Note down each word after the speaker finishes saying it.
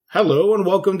Hello and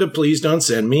welcome to Please Don't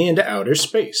Send Me into Outer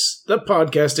Space, the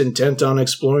podcast intent on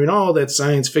exploring all that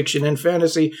science fiction and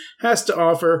fantasy has to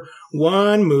offer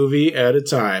one movie at a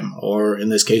time, or in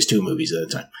this case, two movies at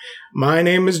a time. My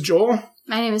name is Joel.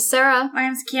 My name is Sarah. My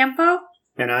name's Campo.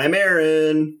 And I'm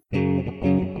Aaron.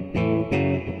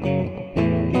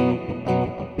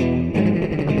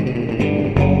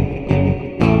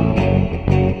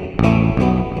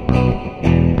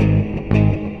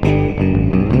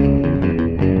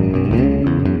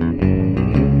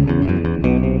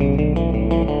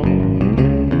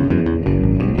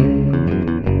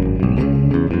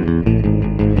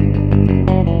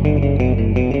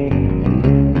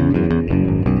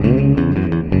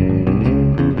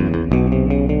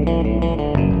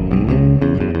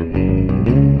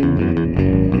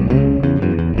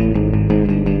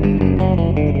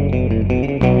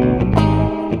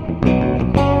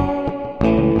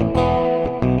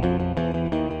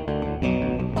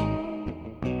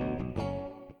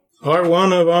 Part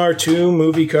one of our two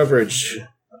movie coverage.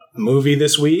 Movie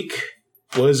this week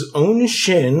was Un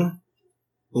Chien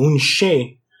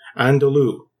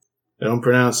Andalou. I don't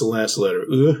pronounce the last letter.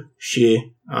 Un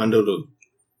Chien Andalou.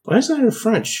 Why is that in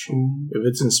French? If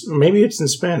it's in, maybe it's in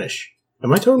Spanish.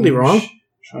 Am I totally wrong?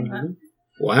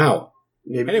 Wow.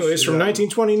 Anyways, from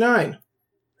 1929.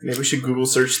 Maybe we should Google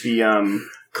search the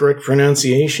Correct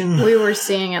pronunciation? We were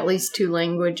seeing at least two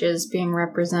languages being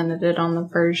represented on the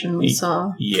version we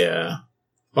saw. Yeah.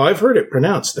 Well, I've heard it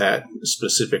pronounced that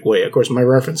specific way. Of course, my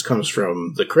reference comes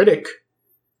from The Critic,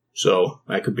 so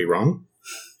I could be wrong.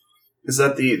 Is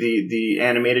that the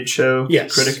animated show?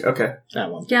 Yes. Critic? Okay. That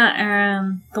one. Yeah,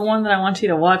 Aaron, the one that I want you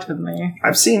to watch with me.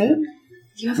 I've seen it.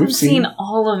 You haven't seen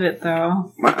all of it,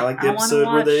 though. I like the episode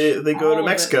where they go to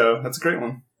Mexico. That's a great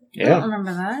one. I don't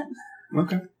remember that.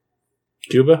 Okay.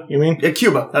 Cuba, you mean? Yeah,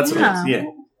 Cuba. That's what it is. Yeah.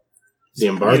 The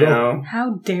embargo? You know,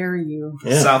 How dare you?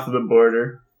 Yeah. south of the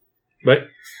border. But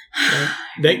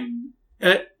they...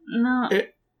 No.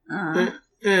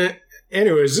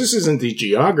 anyways, this isn't the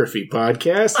geography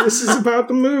podcast. This is about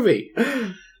the movie.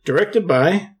 Directed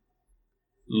by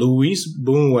Louise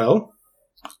Buñuel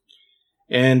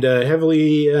and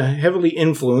heavily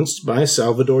influenced by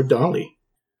Salvador Dali.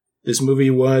 This movie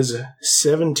was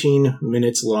 17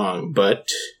 minutes long, but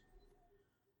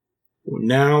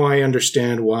now I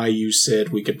understand why you said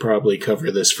we could probably cover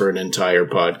this for an entire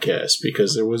podcast,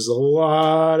 because there was a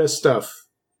lot of stuff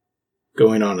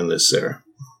going on in this, Sarah.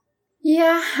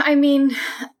 Yeah, I mean,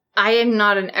 I am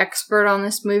not an expert on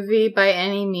this movie by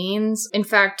any means. In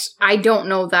fact, I don't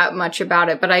know that much about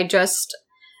it, but I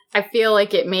feel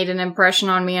like it made an impression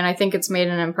on me, and I think it's made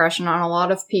an impression on a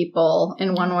lot of people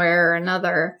in one way or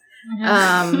another.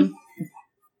 I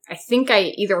think I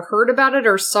either heard about it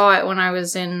or saw it when I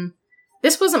was in...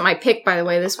 This wasn't my pick, by the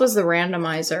way. This was the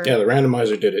randomizer. Yeah, the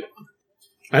randomizer did it.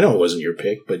 I know it wasn't your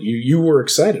pick, but you were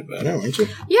excited about it, weren't you?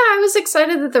 Yeah, I was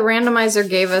excited that the randomizer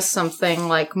gave us something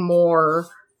like more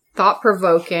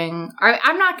thought-provoking.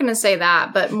 I'm not going to say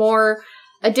that, but more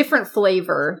a different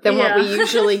flavor than what we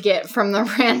usually get from the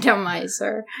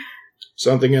randomizer.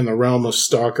 Something in the realm of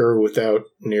Stalker without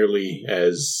nearly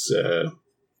as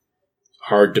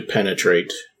hard to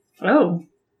penetrate. Oh.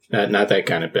 Not that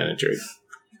kind of penetrate.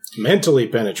 Mentally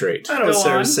penetrate. I know what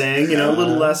Sarah's saying. A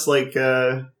little less like,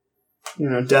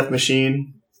 Death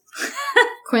Machine.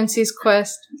 Quincy's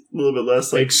Quest. A little bit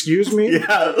less like... Excuse me?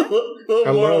 Yeah, a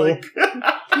little more like...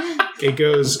 It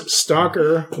goes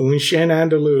Stalker, Un Chien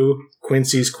Andalou,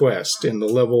 Quincy's Quest in the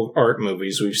level art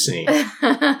movies we've seen.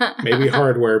 Maybe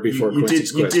Hardware before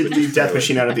Quincy's Quest. You did leave Death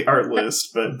Machine out of the art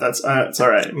list, but it's all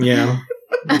right. Yeah.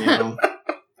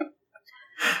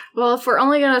 Well, if we're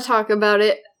only going to talk about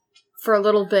it for a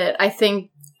little bit, I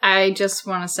think I just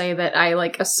want to say that I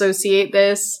associate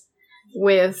this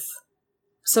with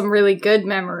some really good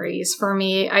memories for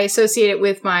me. I associate it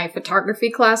with my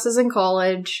photography classes in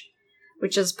college,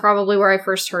 which is probably where I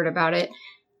first heard about it.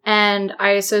 And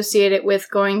I associate it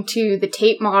with going to the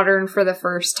Tate Modern for the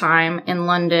first time in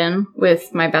London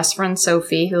with my best friend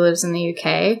Sophie, who lives in the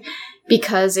UK,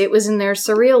 because it was in their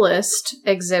Surrealist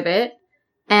exhibit.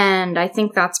 And I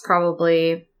think that's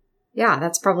probably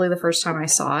the first time I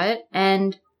saw it.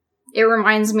 And it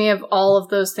reminds me of all of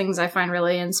those things I find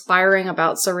really inspiring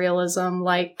about surrealism,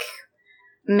 like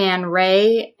Man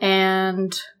Ray,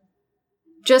 and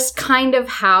just kind of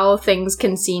how things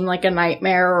can seem like a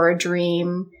nightmare or a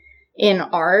dream in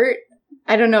art.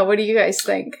 I don't know. What do you guys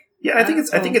think? Yeah, I think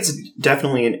it's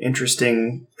definitely an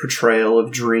interesting portrayal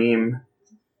of dream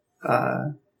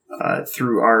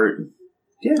through art.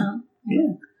 Yeah.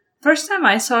 Yeah. First time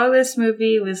I saw this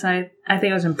movie was, I think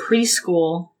I was in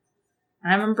preschool.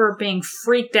 I remember being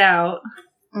freaked out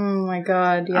Oh my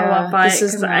god, I yeah. went by it This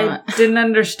is because I not... didn't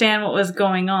understand what was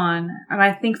going on. And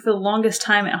I think for the longest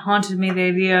time it haunted me, the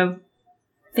idea of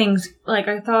things, like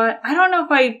I thought, I don't know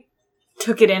if I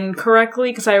took it in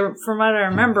correctly, because from what I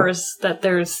remember is that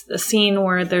there's a scene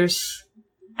where there's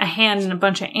a hand and a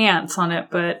bunch of ants on it,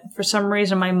 but for some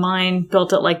reason my mind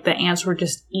built it like the ants were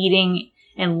just eating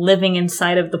and living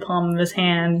inside of the palm of his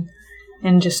hand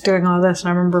and just doing all this, and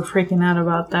I remember freaking out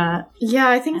about that. Yeah,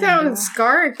 I think that would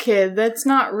scar a kid. That's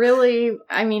not really...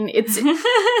 I mean, it's...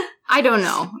 I don't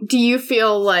know. Do you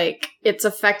feel like it's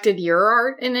affected your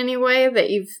art in any way,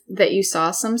 that you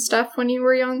saw some stuff when you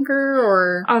were younger,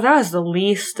 or... Oh, that was the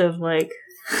least of, like...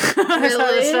 some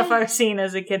of the stuff I've seen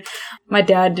as a kid. My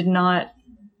dad did not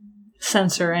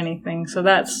censor anything, so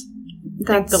that's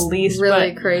the least.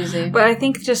 Really crazy. But I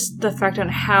think just the fact on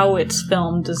how it's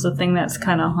filmed is the thing that's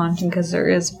kind of haunting, because there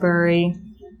is very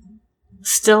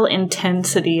still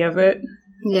intensity of it.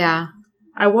 Yeah.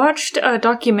 I watched a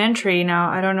documentary. Now,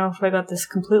 I don't know if I got this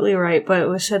completely right, but it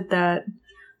was said that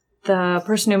the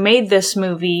person who made this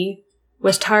movie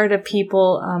was tired of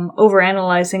people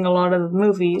overanalyzing a lot of the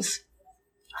movies.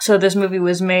 So this movie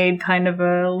was made kind of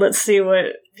a, let's see what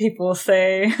people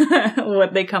say,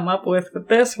 what they come up with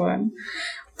this one.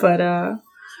 But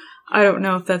I don't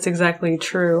know if that's exactly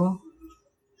true.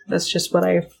 That's just what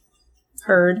I've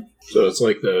heard. So it's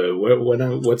like the,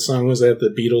 what song was that the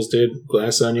Beatles did?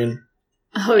 Glass Onion?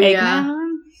 Oh, yeah.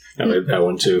 Oh, that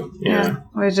one too. Yeah.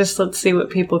 Or just let's see what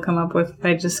people come up with if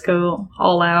I just go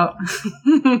all out.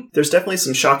 There's definitely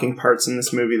some shocking parts in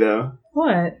this movie, though.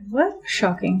 What? What?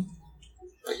 Shocking.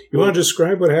 You want to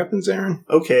describe what happens, Aaron?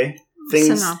 Okay.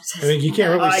 Things. Synopsis. I mean, you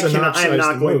can't really synopsize I'm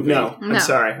not the going. movie. No, I'm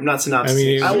sorry. I'm not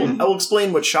synopsizing. I mean, I will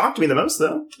explain what shocked me the most,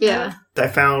 though. Yeah. I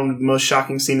found the most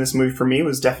shocking scene in this movie for me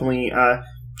was definitely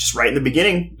just right in the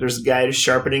beginning. There's a guy just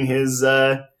sharpening his.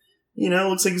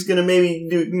 Looks like he's gonna maybe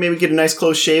get a nice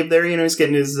close shave there. He's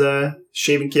getting his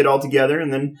shaving kit all together,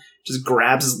 and then just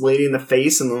grabs his lady in the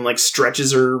face, and then like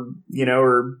stretches her.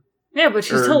 Yeah, but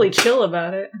she's totally chill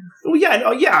about it. Oh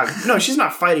yeah, no, she's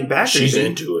not fighting back. She's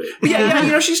into it.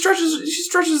 Yeah, she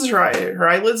stretches her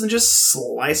eyelids and just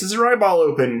slices her eyeball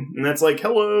open, and that's like,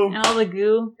 hello, And all the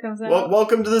goo comes out. well,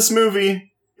 welcome to this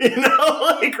movie.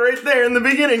 Like right there in the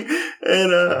beginning,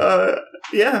 and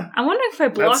yeah. I wonder if I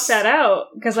blocked that out,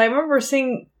 because I remember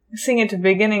seeing it to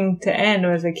beginning to end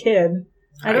as a kid.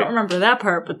 I don't remember that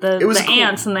part, but the cool.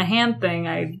 ants and the hand thing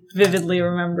I vividly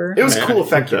remember. It was a cool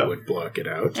effect, I though. would block it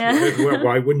out. Yeah.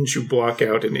 Why wouldn't you block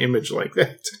out an image like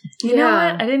that? You know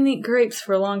what? I didn't eat grapes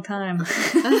for a long time.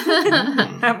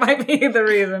 That might be the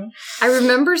reason. I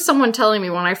remember someone telling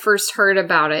me when I first heard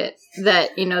about it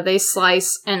that, they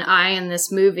slice an eye in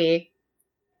this movie.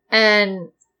 And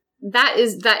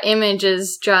that image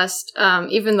is just,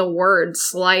 even the word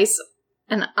slice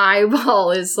an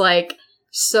eyeball is like,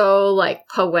 so like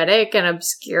poetic and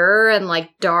obscure and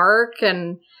like dark,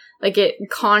 and like it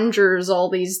conjures all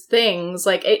these things.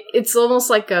 Like it's almost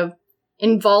like a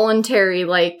involuntary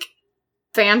like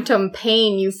phantom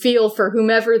pain you feel for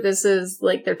whomever this is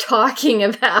like they're talking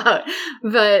about.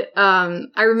 But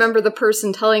I remember the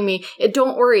person telling me,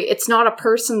 don't worry, it's not a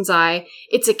person's eye,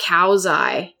 it's a cow's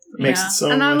eye. It makes it so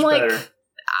And I'm much like, better.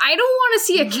 I don't want to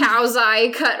see a cow's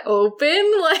eye cut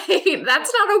open. Like,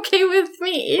 that's not okay with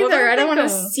me either. Well, I don't want to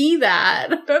see that.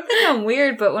 Don't think I'm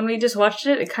weird, but when we just watched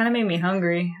it, it kind of made me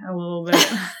hungry a little bit.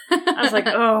 I was like,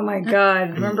 oh my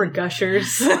god, remember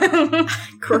Gushers?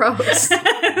 Gross. So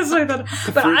I thought,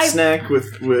 Fruit snack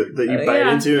with that you bite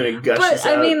into and it gushes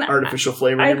out artificial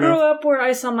flavor. I grew up where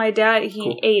I saw my dad,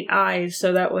 he ate eyes,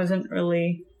 so that wasn't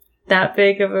really that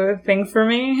big of a thing for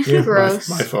me. Yeah, Gross.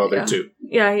 My father too.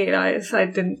 Yeah, he ate eyes. I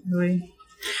didn't really.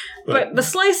 But the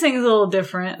slicing is a little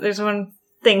different. There's one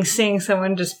thing seeing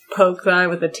someone just poke the eye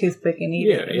with a toothpick and eat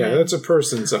it. Yeah, that's a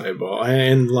person's eyeball.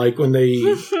 And like when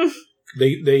he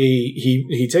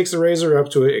takes the razor up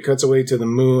to it, it cuts away to the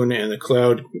moon and the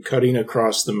cloud cutting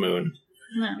across the moon.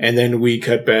 No. And then we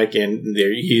cut back and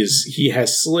there he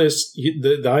has sliced,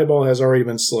 the eyeball has already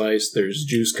been sliced, there's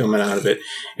juice coming out of it,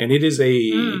 and it is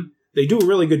they do a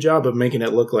really good job of making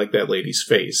it look like that lady's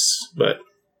face, but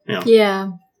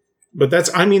Yeah. But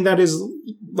that is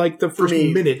like the first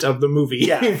minute of the movie.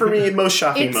 Yeah, for me, most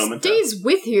shocking moment. It stays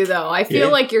with you, though. I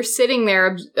feel like you're sitting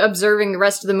there observing the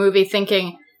rest of the movie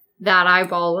thinking, that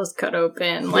eyeball was cut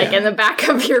open, like in the back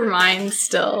of your mind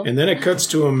still. And then it cuts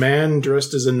to a man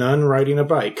dressed as a nun riding a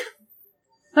bike.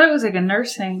 I thought it was like a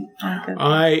nursing.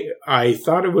 I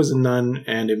thought it was a nun,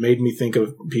 and it made me think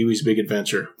of Pee-wee's Big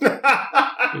Adventure.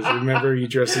 Because remember, he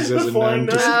dresses as a nun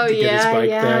to get his bike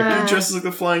back. He dresses like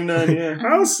the flying nun, yeah.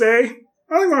 I'll say,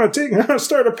 I'm going to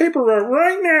start a paper route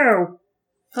right now.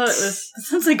 thought it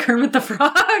sounds like Kermit the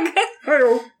Frog.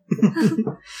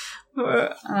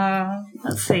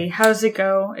 Let's see. How does it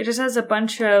go? It just has a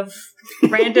bunch of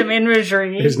random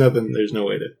imagery. There's no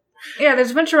way to... Yeah,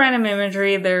 there's a bunch of random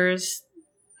imagery. There's,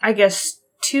 I guess,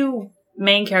 2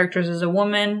 main characters. There's a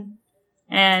woman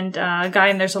and a guy,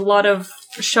 and there's a lot of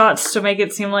shots to make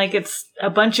it seem like it's a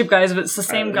bunch of guys, but it's the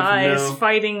same guys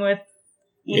fighting with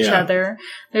each other.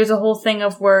 There's a whole thing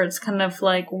of where it's kind of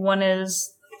like one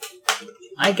is,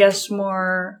 I guess,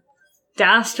 more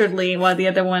dastardly, while the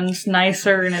other one's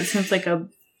nicer, and it seems like a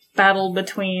battle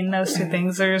between those 2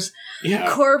 things. There's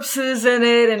corpses in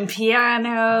it, and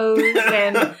pianos,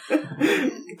 and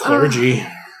clergy.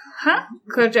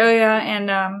 Clergy,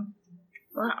 and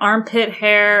armpit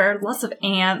hair, lots of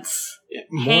ants,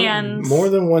 hands. More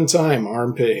than one time,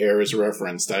 armpit hair is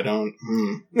referenced. I don't...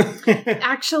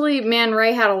 Actually, Man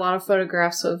Ray had a lot of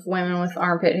photographs of women with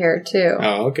armpit hair, too.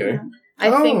 Oh, okay. I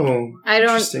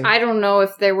don't know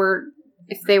if they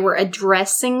were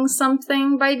addressing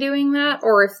something by doing that,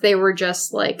 or if they were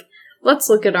just like, let's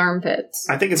look at armpits.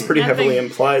 I think it's pretty heavily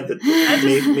implied that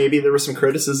maybe there was some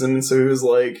criticism, and so he was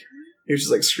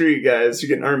just like, screw you guys, you're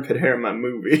getting armpit hair in my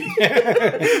movie.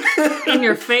 In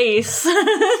your face.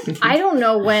 I don't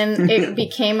know when it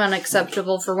became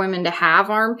unacceptable for women to have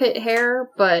armpit hair,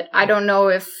 but I don't know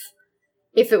if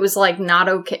it was like not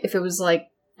okay, if it was like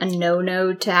a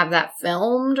no to have that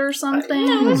filmed or something.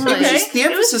 No, it's okay. The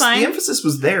emphasis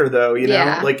was there, though. You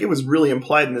know, like it was really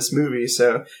implied in this movie.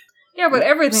 So yeah, but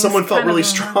everything. Someone felt really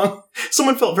strong.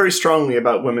 Someone felt very strongly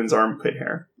about women's armpit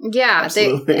hair. Yeah,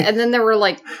 and then there were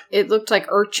like, it looked like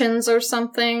urchins or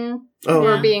something.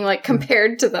 Were being like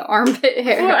compared to the armpit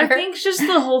hair. Well, I think just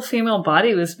the whole female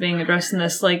body was being addressed in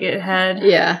this. Like it had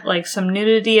like some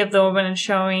nudity of the woman and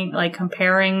showing, like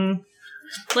comparing.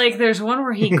 Like, there's one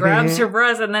where he grabs her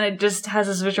breast, and then it just has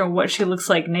this vision of what she looks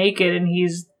like naked, and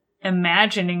he's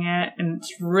imagining it, and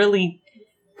it's really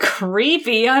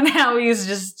creepy on how he's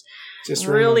just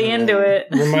really into it.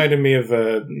 Reminded me of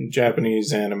a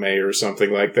Japanese anime or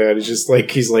something like that. It's just like,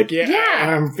 he's like,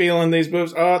 I'm feeling these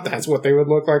boobs. Oh, that's what they would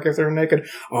look like if they're naked.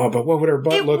 Oh, but what would her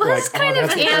butt look like? It was kind of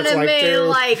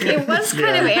anime-like. It was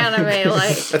kind of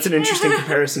anime-like. That's an interesting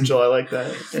comparison, Joel. I like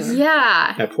that.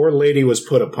 Yeah. That poor lady was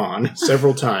put upon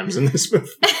several times in this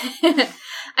movie.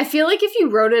 I feel like if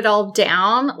you wrote it all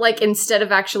down, like instead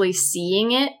of actually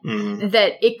seeing it,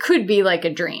 that it could be like a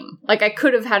dream. Like I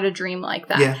could have had a dream like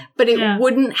that, but it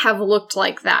wouldn't have looked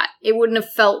like that. It wouldn't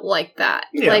have felt like that.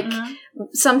 Yeah. Like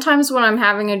sometimes when I'm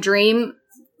having a dream,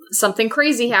 something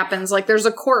crazy happens. Like there's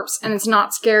a corpse and it's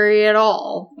not scary at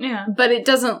all. Yeah. But it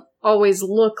doesn't always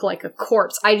look like a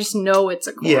corpse. I just know it's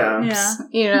a corpse. Yeah.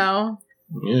 You know?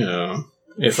 Yeah.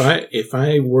 If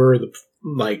I were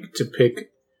to pick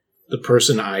the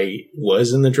person I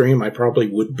was in the dream, I probably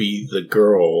would be the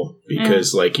girl,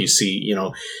 because like you see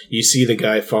the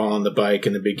guy fall on the bike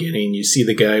in the beginning, you see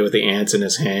the guy with the ants in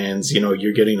his hands,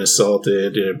 you're getting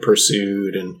assaulted and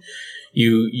pursued, and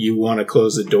you want to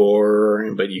close the door,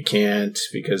 but you can't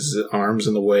because the arm's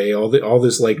in the way. All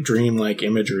this like dream-like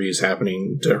imagery is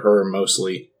happening to her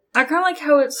mostly. I kind of like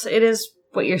how it is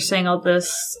what you're saying, all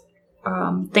this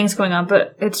things going on,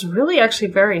 but it's really actually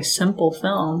a very simple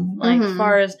film. Like, as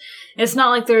far as, it's not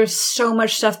like there's so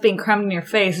much stuff being crammed in your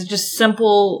face. It's just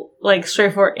simple, like,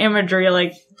 straightforward imagery.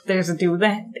 Like, there's a dude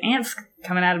with ants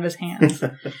coming out of his hands.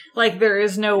 Like, there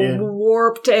is no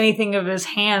warp to anything of his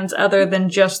hands other than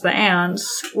just the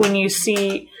ants. When you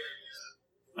see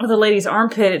the lady's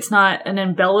armpit, it's not an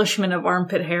embellishment of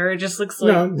armpit hair. It just looks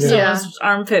like someone's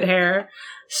armpit hair.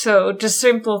 So, just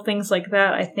simple things like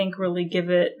that, I think, really give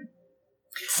it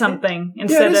something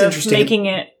instead of making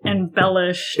it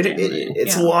embellished.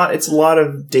 It's a lot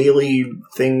of daily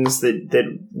things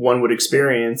that one would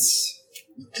experience,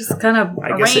 just kind of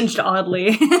arranged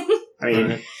oddly. I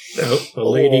mean, a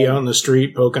lady on the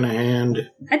street poking a hand.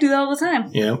 I do that all the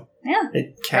time. Yeah.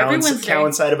 Every Wednesday. Cow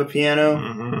inside of a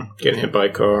piano. Getting hit by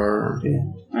a car.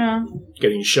 Yeah.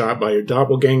 Getting shot by your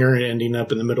doppelganger and ending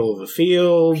up in the middle of a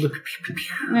field.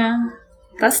 Yeah.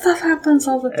 That stuff happens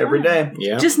all the time. Every day.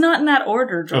 Yeah. Just not in that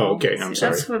order, Joel. Oh, okay. I'm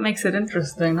sorry. That's what makes it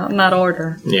interesting, not in that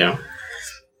order. Yeah.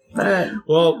 But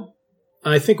well,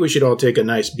 I think we should all take a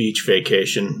nice beach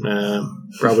vacation,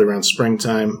 probably around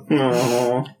springtime.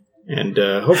 Aww. And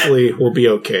hopefully we'll be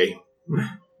okay.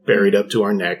 Buried up to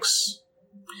our necks.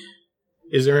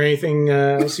 Is there anything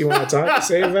else you want to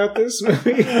say about this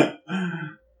movie?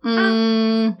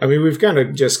 I mean, we've kind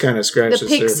of scratched the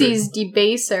Pixies surface.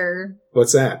 Debaser.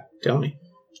 What's that? Tell me.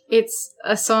 It's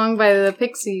a song by the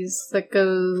Pixies that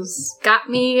goes, "Got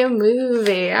me a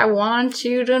movie, I want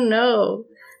you to know.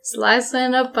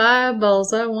 Slicing up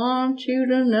eyeballs, I want you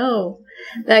to know.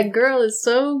 That girl is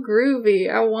so groovy.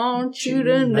 I want you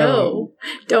to know.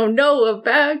 Don't know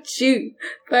about you,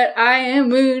 but I am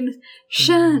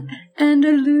moonshine,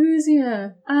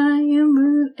 Andalusia. I am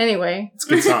moon. Anyway. It's a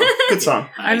good song. Good song.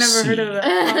 I never heard of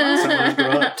that. Someone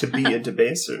grow up to be a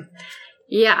debaser.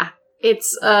 Yeah.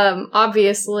 It's,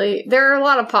 obviously, there are a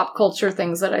lot of pop culture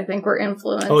things that I think were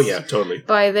influenced. Oh, yeah, totally.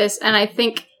 By this, and I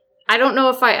don't know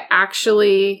if I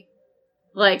actually,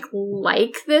 like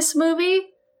this movie.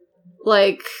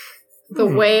 Like, the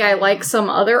way I like some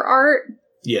other art.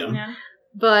 Yeah.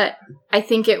 But I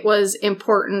think it was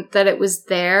important that it was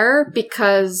there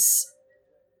because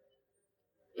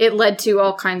it led to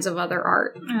all kinds of other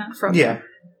art from there.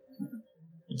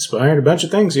 Inspired a bunch of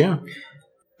things, yeah.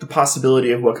 The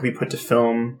possibility of what could be put to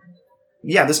film.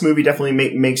 Yeah, this movie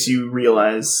definitely makes you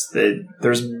realize that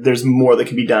there's more that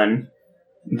can be done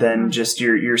than just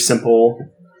your simple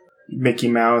Mickey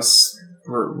Mouse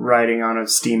riding on a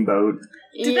steamboat.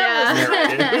 Yeah.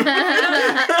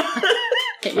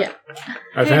 Yeah.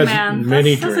 I've had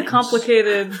many dreams. That's a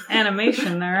complicated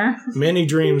animation there. Many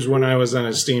dreams when I was on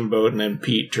a steamboat and then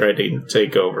Pete tried to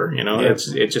take over. You know,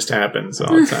 it just happens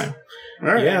all the time. All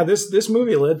right. Yeah, this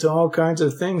movie led to all kinds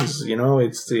of things. You know,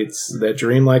 it's that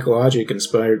dreamlike logic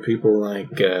inspired people like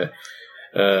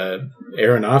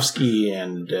Aronofsky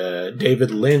and David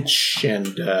Lynch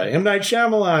and M. Night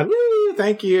Shyamalan. Woo,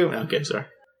 thank you. Okay, sorry.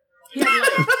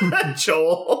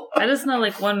 Joel. I just know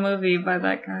like one movie by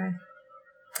that guy.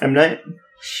 M. Night?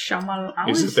 Shyamalan.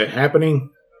 Is it The Happening?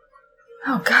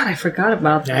 Oh God, I forgot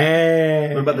about that. Hey.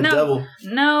 What about the devil?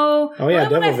 No. Oh yeah,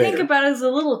 when Devil I think Vader. about it, as a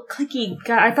little clicky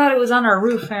guy. I thought it was on our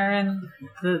roof, Aaron.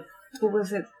 What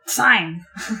was it? Sign.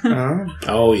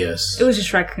 Oh yes. It was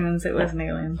just raccoons. It wasn't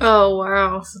aliens. Oh,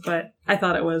 wow. But I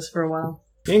thought it was for a while.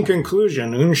 In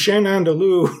conclusion, Un Chien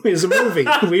Andalou is a movie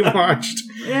we watched.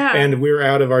 Yeah. And we're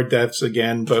out of our depths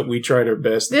again, but we tried our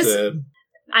best to...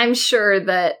 I'm sure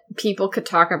that people could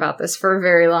talk about this for a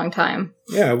very long time.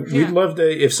 Yeah, we'd love to...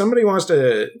 If somebody wants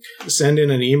to send in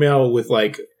an email with,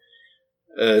 like,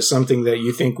 something that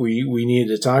you think we need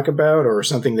to talk about or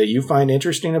something that you find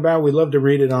interesting about, we'd love to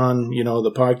read it on,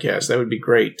 the podcast. That would be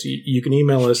great. You can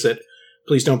email us at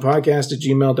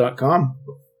pleasedon'tpodcast@gmail.com.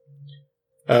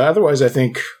 Otherwise, I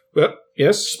think...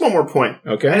 yes? Just one more point.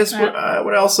 Okay.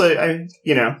 What else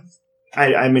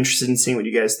I'm interested in seeing what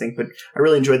you guys think, but I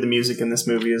really enjoyed the music in this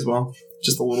movie as well.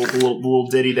 Just the little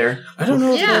ditty there. I don't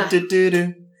know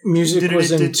if music was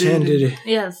intended.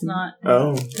 Yeah, it's not.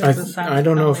 Oh. I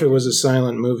don't know if it was a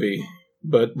silent movie,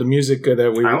 but the music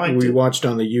that we watched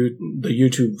on the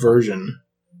YouTube version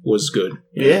was good.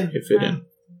 Yeah. It fit in.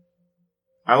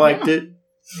 I liked it.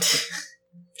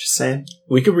 Just saying.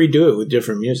 We could redo it with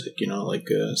different music, like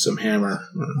some Hammer,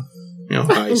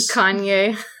 Ice.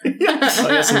 Kanye.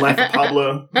 Some Life of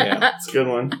Pablo. Yeah. It's a good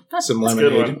one. Some It's a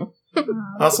Lemonade. good one.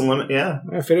 Awesome Lemonade, yeah.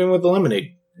 I fit in with the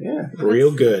Lemonade. Yeah.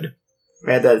 Real good.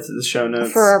 Add that to the show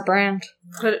notes. For our brand.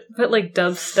 Put like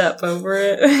dubstep over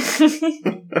it.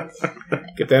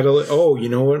 Get that you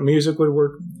know what music would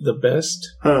work the best?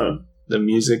 Huh. The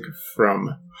music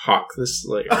from Hawk the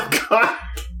Slayer. Oh, God.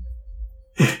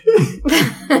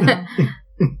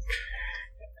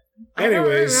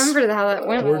 Anyways, I don't remember how that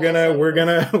went. we're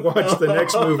gonna watch the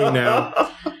next movie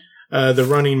now, The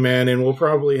Running Man, and we'll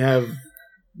probably have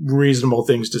reasonable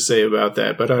things to say about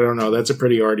that. But I don't know. That's a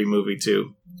pretty arty movie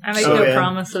too. I make no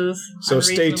promises. So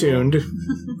stay tuned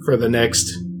for the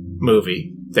next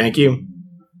movie. Thank you.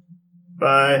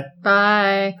 Bye.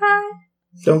 Bye. Bye.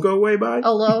 Don't go away. Bye.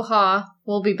 Aloha.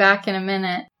 We'll be back in a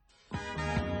minute.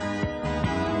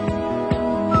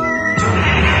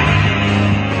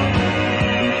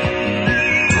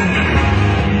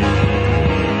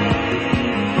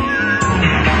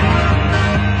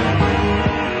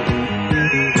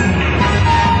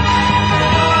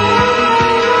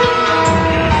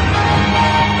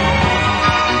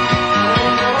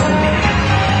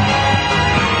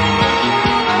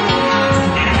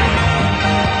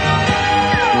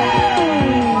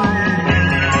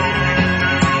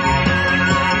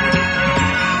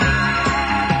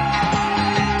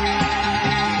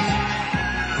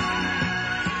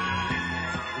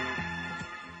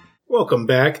 Welcome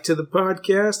back to the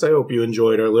podcast. I hope you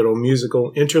enjoyed our little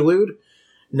musical interlude.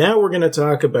 Now we're going to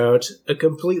talk about a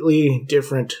completely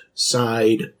different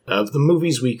side of the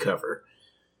movies we cover.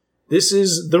 This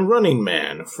is The Running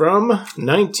Man from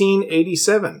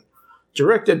 1987,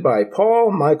 directed by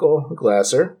Paul Michael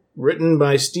Glaser, written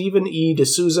by Stephen E.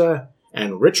 D'Souza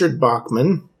and Richard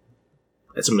Bachman.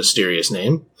 That's a mysterious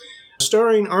name.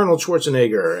 Starring Arnold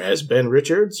Schwarzenegger as Ben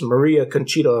Richards, Maria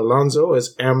Conchita Alonso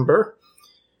as Amber,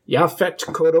 Yaphet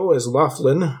Kotto as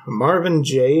Laughlin, Marvin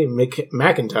J.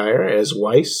 McIntyre as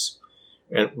Weiss,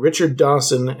 and Richard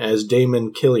Dawson as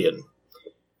Damon Killian.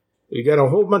 We got a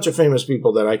whole bunch of famous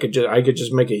people that I could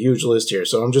just make a huge list here,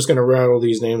 so I'm just going to rattle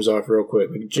these names off real quick.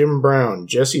 Jim Brown,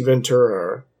 Jesse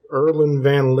Ventura, Erlen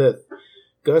Van Lith,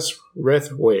 Gus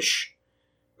Rethwish,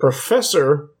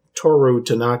 Professor Toru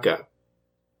Tanaka.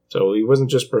 So he wasn't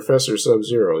just Professor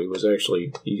Sub-Zero,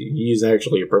 he's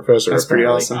actually a professor. That's pretty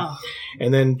apparently. awesome.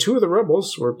 And then two of the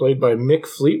rebels were played by Mick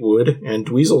Fleetwood and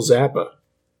Dweezil Zappa.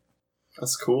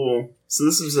 That's cool. So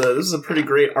this is a pretty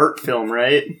great art film,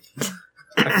 right?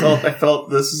 I felt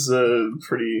this is a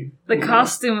pretty. The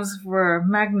costumes were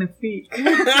magnifique.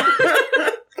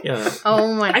 Yeah.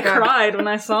 Oh my I god. cried when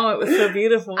I saw it. It was so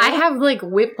beautiful. I have like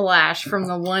whiplash from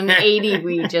the 180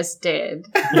 we just did.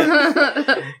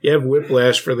 You have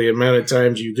whiplash for the amount of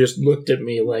times you just looked at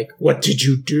me like, what did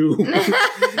you do?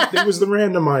 It was the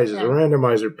randomizer. The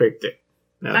randomizer picked it.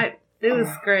 No. It was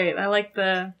great. I like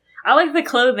the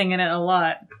clothing in it a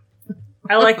lot.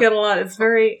 I like it a lot. It's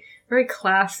very, very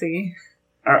classy.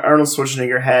 Arnold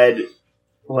Schwarzenegger had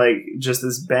like just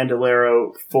this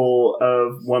bandolero full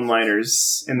of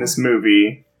one-liners in this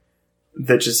movie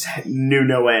that just knew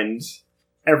no end.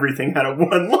 Everything had a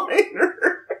one-liner.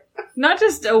 Not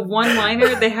just a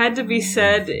one-liner, they had to be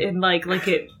said in like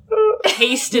it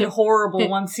tasted horrible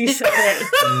once he said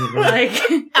it. Like,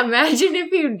 Imagine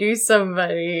if you knew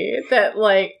somebody that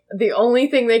like the only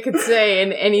thing they could say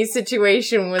in any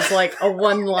situation was like a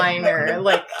one-liner.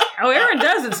 Like, oh, Aaron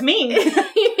does, it's me.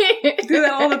 I do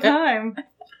that all the time.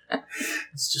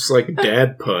 It's just like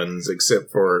dad puns, except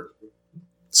for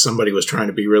somebody was trying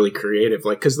to be really creative.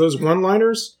 Like, because those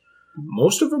one-liners,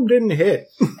 most of them didn't hit.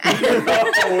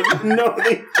 No,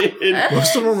 they didn't.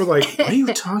 Most of them were like, what are you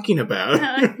talking about?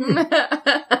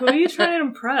 Who are you trying to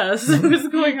impress? What's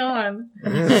going on?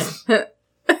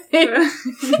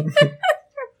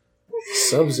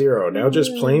 Sub-Zero. Now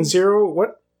just plain Zero?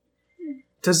 What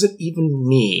does it even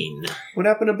mean? What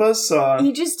happened to Buzzsaw?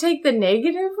 You just take the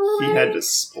negative away? He had to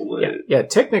split. Yeah,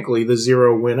 technically the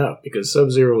zero went up because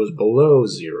Sub-Zero was below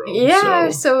zero. Yeah,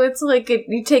 so it's like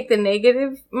you take the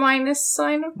negative minus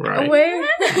sign Right. away?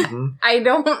 Mhm. I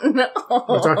don't know.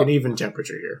 We're talking even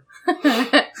temperature here.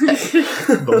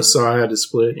 Buzzsaw had to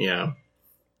split, yeah.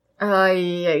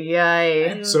 Ay, ay,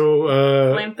 ay. So,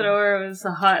 Flamethrower was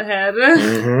a hothead.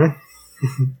 mhm.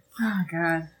 Oh,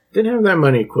 God. Didn't have that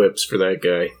many quips for that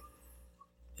guy.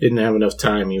 Didn't have enough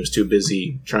time. He was too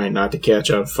busy trying not to catch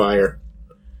on fire.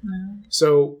 No.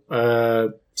 So,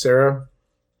 Sarah,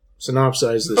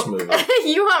 synopsize this movie.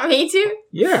 You want me to?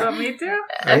 Yeah, Want me to?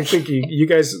 I think you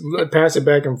guys pass it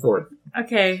back and forth.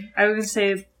 Okay, I was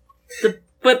going to say,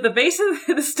 but the base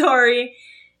of the story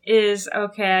is,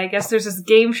 okay, I guess there's this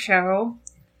game show,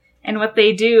 and what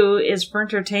they do is for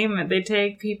entertainment, they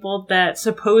take people that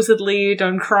supposedly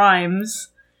done crimes,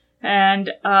 and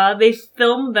they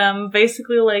film them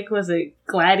basically like, was it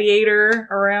Gladiator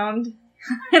around?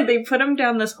 And they put them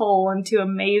down this hole into a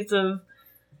maze of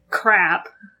crap.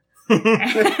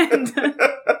 And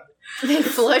They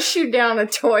flush you down a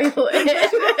toilet.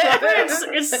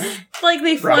 it's like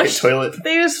they Rocket flush. toilet.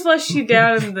 They just flush you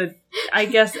down in the, I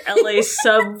guess, LA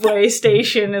subway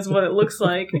station is what it looks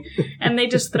like. And they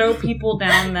just throw people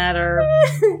down that are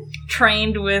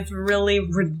trained with really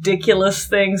ridiculous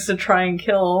things to try and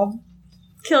kill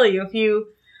you. If you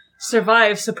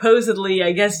survive, supposedly,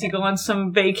 I guess you go on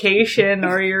some vacation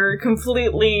or you're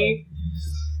completely,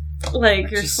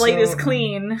 like, your Just slate is so-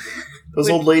 clean. Those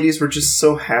old ladies were just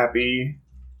so happy.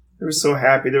 They were so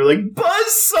happy. They were like,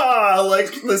 Buzzsaw!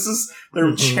 Like, this is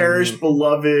their cherished,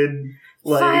 beloved,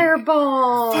 like...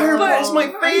 Fireball. Fireball's my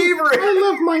favorite! I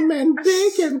love my men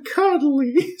big and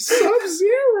cuddly.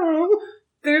 Sub-Zero.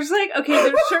 There's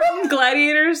there's certain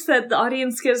gladiators that the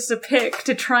audience gets to pick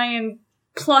to try and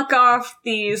pluck off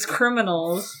these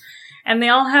criminals. And they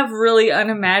all have really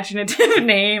unimaginative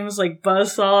names, like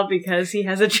Buzzsaw because he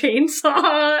has a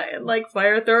chainsaw, and like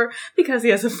Fire Thrower because he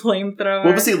has a flamethrower.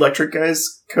 What was the electric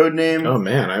guy's code name? Oh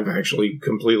man, I've actually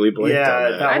completely blanked yeah,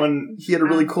 on that. that one. He had a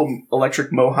really cool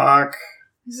electric mohawk.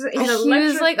 He's He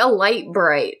was like a light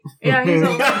bright. yeah, he's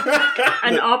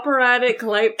an operatic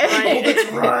light Oh, bright.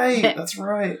 that's right. That's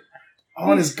right. Oh,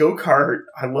 and his go-kart.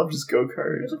 I loved his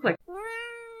go-kart. He looked like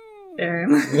there.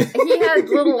 He had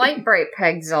little light bright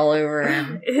pegs all over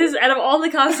him. His out of all the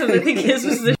costumes, I think his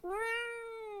was the.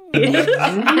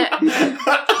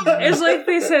 It's like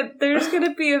they said, there's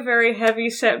gonna be a very heavy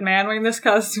set man wearing this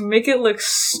costume. Make it look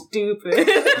stupid.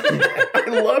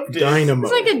 I loved it. Dynamo.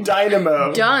 It's like a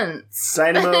Dynamo. dunce.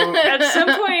 Dynamo. At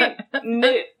some point,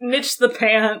 Mitch the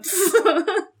pants.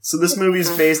 So this movie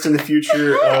is based in the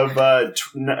future of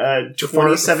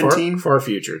 2017. Far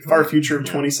future. Far future of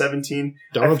 2017.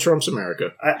 Donald Trump's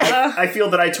America. I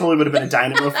feel that I totally would have been a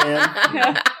Dynamo fan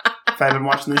if I had been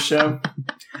watching this show.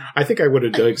 I think I would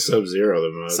have dug Sub-Zero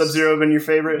the most. Sub-Zero been your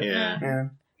favorite? Yeah.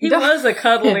 He was a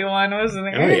cuddly one, wasn't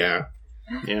he? Oh, yeah.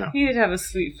 Yeah. He did have a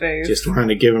sweet face. Just wanted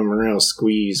to give him a real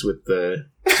squeeze with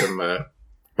some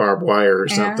barbed wire or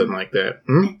something like that.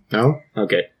 No?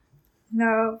 Okay.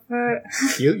 No, but...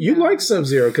 You like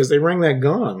Sub-Zero because they rang that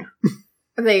gong.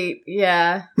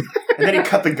 Yeah. And then he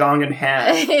cut the gong in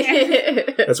half.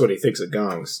 That's what he thinks of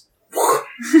gongs.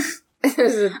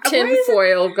 There's a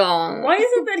tinfoil gong. Why is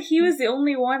it that he was the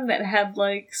only one that had,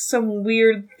 like, some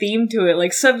weird theme to it?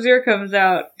 Like, Sub-Zero comes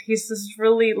out, he's this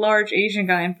really large Asian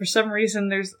guy, and for some reason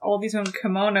there's all these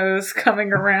kimonos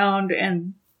coming around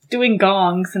and doing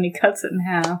gongs, and he cuts it in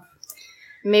half.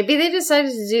 Maybe they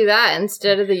decided to do that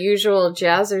instead of the usual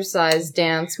jazzercise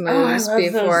dance moves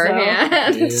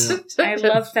beforehand. I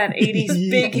love that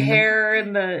 80s big hair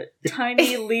and the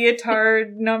tiny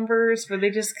leotard numbers where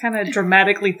they just kind of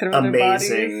dramatically throw their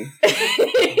bodies. Amazing.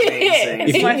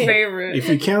 It's my favorite. If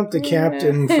you count the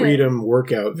Captain Freedom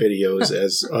workout videos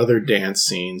as other dance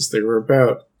scenes, there were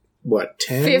about,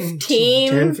 10?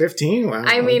 15? 10, 15? Wow.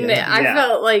 I mean, I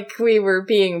felt like we were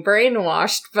being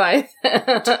brainwashed by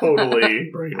them.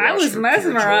 Totally. I was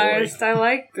mesmerized. I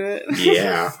liked it.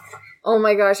 Yeah. Oh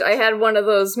my gosh, I had one of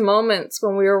those moments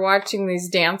when we were watching these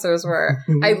dancers where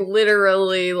I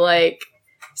literally,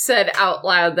 said out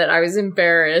loud that I was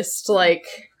embarrassed, to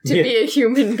be a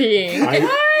human being. I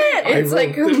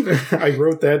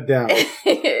wrote that down.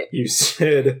 You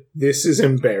said, "This is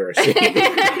embarrassing."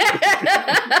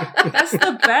 That's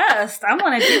the best. I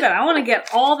want to do that. I want to get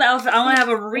all the outfits. I want to have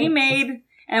a remade.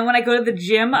 And when I go to the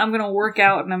gym, I'm going to work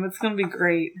out and it's going to be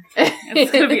great.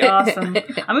 It's going to be awesome.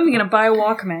 I'm even going to buy a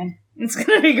Walkman. It's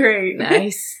going to be great.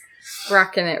 Nice.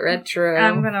 Rocking it retro.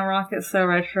 I'm going to rock it so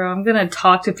retro. I'm going to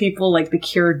talk to people like The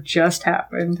Cure just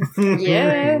happened.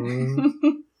 Yeah.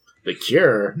 The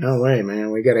Cure? No way,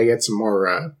 man. We got to get some more,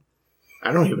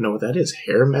 I don't even know what that is.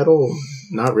 Hair metal?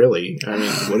 Not really. I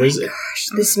mean, what is it? Gosh,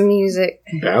 this music.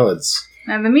 Ballads.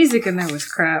 And the music in there was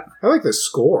crap. I like the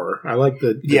score. I like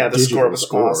the the score was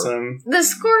awesome. The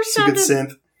score sounded it's a good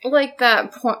synth. Like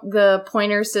that. The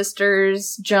Pointer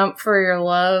Sisters "Jump for Your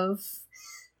Love."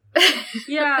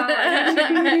 Yeah,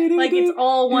 like it's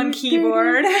all one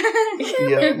keyboard.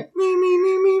 Yeah.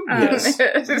 Yes.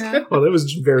 Well, it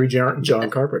was very John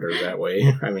Carpenter that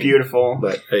way. I mean, beautiful,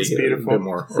 but it's beautiful. A bit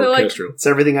more orchestral. It's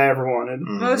everything I ever wanted.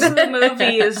 Most of the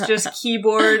movie is just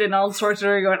keyboard and all sorts of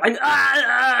going like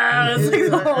it's like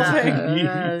the whole thing.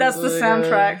 That's the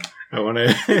soundtrack. I want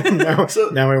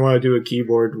to now I want to do a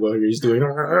keyboard while he's doing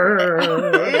auto-tune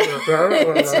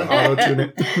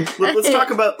it. Let's talk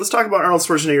about Arnold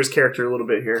Schwarzenegger's character a little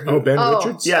bit here. Oh, Ben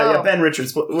Richards? Yeah, Ben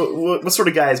Richards. What sort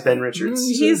of guy is Ben Richards?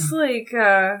 He's like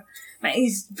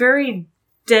he's very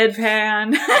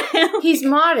deadpan. He's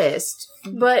modest,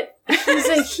 but he's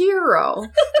a hero.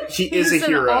 He's a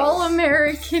hero. An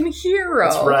all-American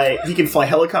hero. That's right. He can fly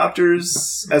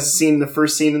helicopters, as seen in the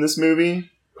first scene in this movie.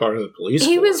 Part of the police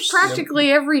He force. was practically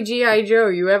every G.I. Joe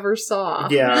you ever saw.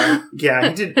 Yeah. He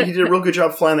did a real good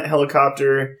job flying that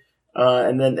helicopter.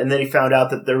 And then he found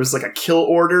out that there was like a kill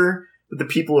order that the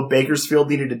people of Bakersfield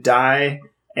needed to die,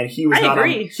 and he was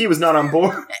not on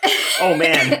board. Oh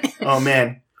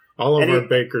man. All of our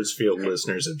Bakersfield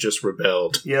listeners have just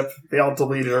rebelled. Yep, they all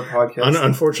deleted our podcast.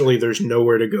 Unfortunately, there's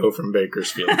nowhere to go from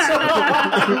Bakersfield.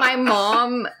 My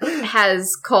mom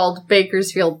has called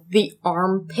Bakersfield the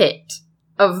armpit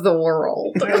of the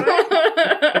world. They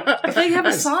have a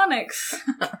Sonics.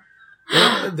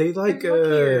 They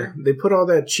they put all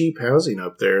that cheap housing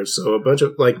up there, so a bunch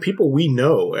of people we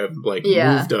know have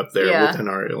moved up there within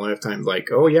our lifetime.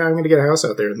 Oh yeah, I'm going to get a house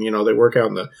out there, and they work out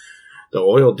in the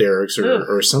oil derricks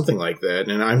or something like that.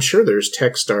 And I'm sure there's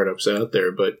tech startups out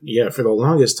there, but yeah, for the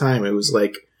longest time it was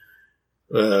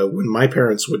when my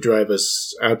parents would drive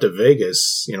us out to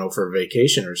Vegas, for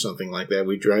vacation or something like that,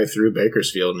 we'd drive through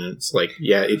Bakersfield, and it's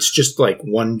it's just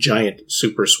one giant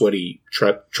super sweaty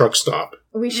truck stop.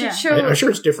 We should show. I'm sure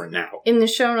it's different now. In the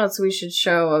show notes, we should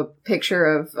show a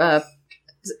picture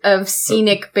of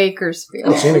scenic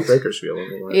Bakersfield. Scenic Bakersfield.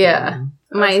 Yeah.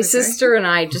 My sister and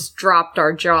I just dropped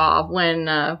our jaw when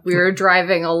we were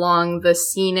driving along the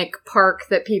scenic park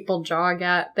that people jog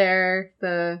at there.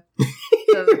 I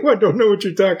don't know what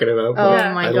you're talking about.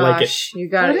 Oh my gosh. You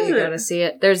gotta see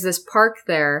it. There's this park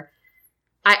there.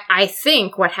 I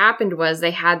think what happened was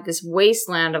they had this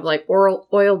wasteland of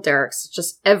oil derricks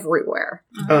just everywhere.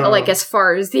 As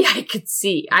far as the eye could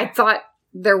see. I thought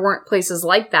there weren't places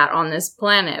like that on this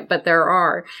planet, but there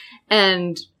are.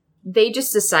 And they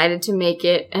just decided to make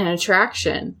it an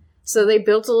attraction. So they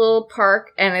built a little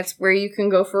park, and it's where you can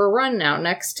go for a run now,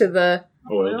 next to the...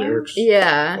 Oil derricks?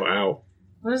 Yeah. Wow.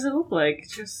 What does it look like?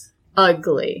 Just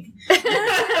Ugly.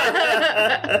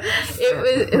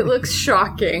 It looks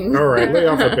shocking. All right, lay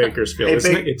off of Bakersfield.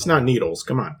 Hey, It's not Needles.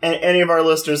 Come on. Any of our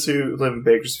listeners who live in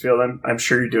Bakersfield, I'm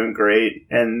sure you're doing great,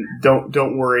 and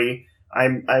don't worry.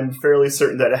 I'm fairly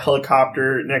certain that a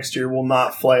helicopter next year will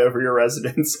not fly over your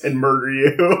residence and murder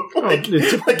you. like in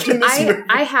this movie.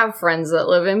 I have friends that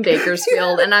live in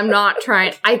Bakersfield, and I'm not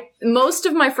trying. Most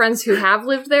of my friends who have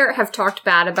lived there have talked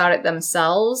bad about it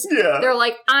themselves. Yeah. They're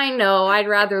like, I know, I'd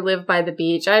rather live by the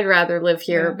beach. I'd rather live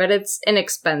here, but it's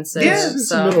inexpensive. Yeah, It's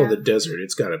so. the middle of the desert.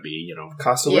 It's got to be,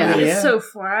 Cost of Yeah. living. it's so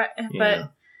flat. Yeah.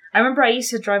 But I remember I used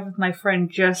to drive with my friend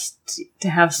just to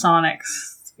have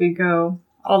Sonics. We go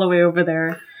all the way over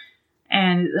there.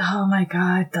 And, oh my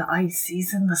god, the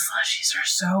ices and the slushies are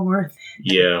so worth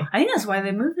it. Yeah. I think that's why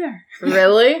they moved there.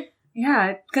 Really?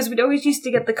 Yeah, because we'd always used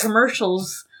to get the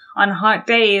commercials on hot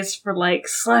days for, like,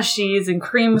 slushies and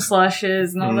cream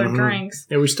slushes and all their Mhm. drinks.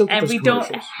 Yeah, we still get And those we don't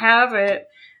commercials. have it.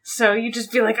 So you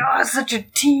just be like, oh, it's such a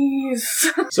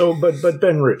tease. So, but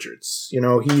Ben Richards,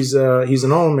 he's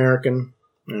an all-American,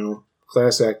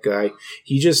 class act guy.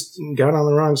 He just got on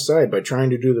the wrong side by trying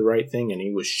to do the right thing, and he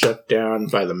was shut down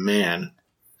by the man.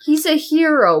 He's a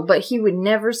hero, but he would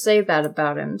never say that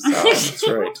about himself. That's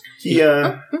right. He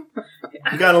got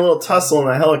in a little tussle in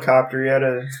a helicopter. He had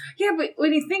a Yeah, but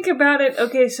when you think about it,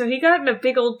 okay, so he got in a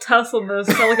big old tussle in those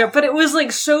helicopters, but it was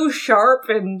like so sharp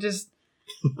and just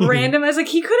random. I was like,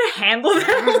 he could have handled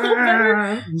that a little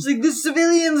better. It's like, the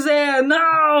civilians there,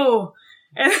 no!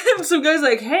 And some guy's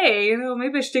like, hey,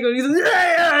 maybe I should take it. He's like,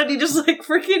 yeah! And he just like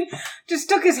freaking just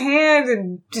took his hand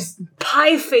and just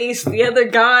pie-faced the other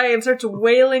guy and starts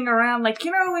wailing around like,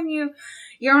 when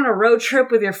you're on a road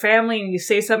trip with your family and you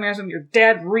say something or something, your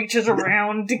dad reaches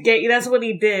around to get you. That's what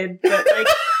he did. But like,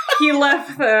 he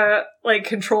left the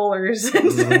controllers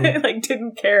and like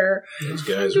didn't care. Those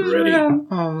guys were ready,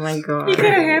 Oh my god. He could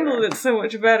have handled it so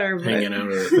much better. But hanging out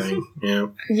of the thing. Yeah.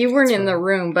 You weren't in the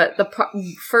room, but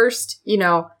first,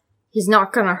 he's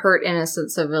not gonna hurt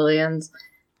innocent civilians.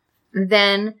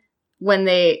 Then, when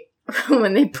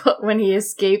he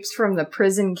escapes from the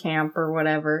prison camp or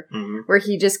whatever, Mhm. where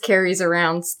he just carries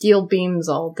around steel beams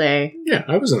all day. Yeah,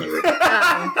 I was in the room.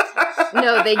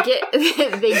 No, they get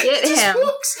him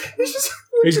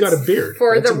He's got a beard.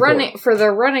 for That's the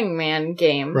important. Running Man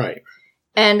game, Right.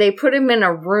 and they put him in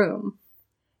a room,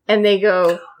 and they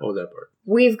go, Oh, that part.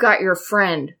 "We've got your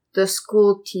friend, the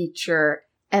school teacher,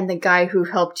 and the guy who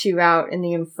helped you out in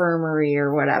the infirmary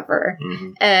or whatever."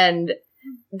 Mhm. And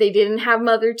they didn't have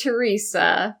Mother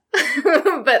Teresa,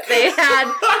 but they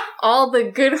had all the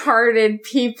good-hearted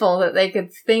people that they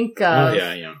could think of Oh,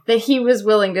 yeah. that he was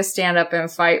willing to stand up and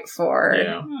fight for.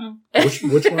 Yeah.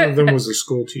 Which one of them was a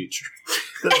school teacher?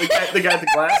 the guy with the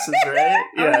glasses, right?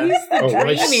 Oh, he's the Oh,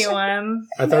 right. dreamy one.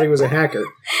 I thought he was a hacker.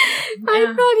 I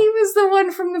thought he was the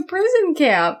one from the prison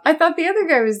camp. I thought the other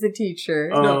guy was the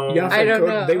teacher. Yaphet I don't Kotto-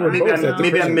 know. They were Maybe both at the I'm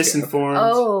prison camp. misinformed.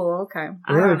 Oh, okay.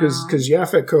 Yeah, because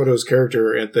Yaphet Kotto's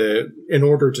character in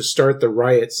order to start the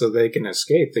riot so they can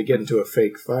escape, they get into a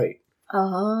fake fight.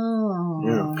 Oh.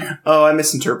 Yeah. Oh, I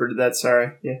misinterpreted that.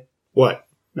 Sorry. Yeah, What?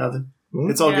 nothing. Hmm?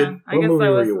 It's all Yeah, good. I What guess movie I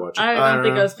were was, you watching? I I don't don't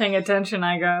think know. I was paying attention,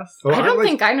 I guess. Oh, I don't like-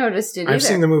 think I noticed it either. I've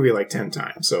seen the movie like 10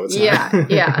 times, so it's Yeah, not,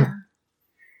 yeah.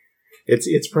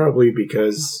 It's probably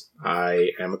because I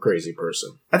am a crazy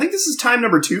person. I think this is time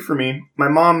number 2 for me. My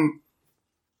mom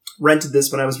rented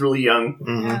this when I was really young,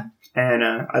 Mm-hmm. and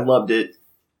I loved it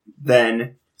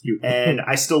then, and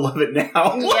I still love it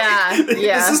now. Yeah,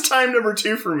 yeah. This is time number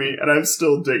 2 for me, and I'm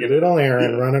still digging it. Little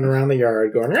Aaron running around the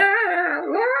yard going,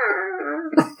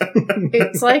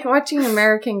 It's like watching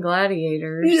American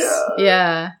Gladiators. Yeah.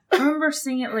 Yeah. I remember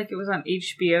seeing it like it was on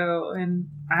HBO, and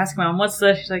I asked my mom, "What's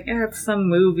this?" She's like, "It's some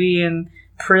movie, and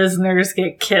prisoners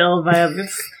get killed by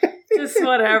it's just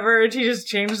whatever." And she just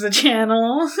changed the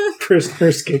channel.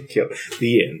 prisoners get killed.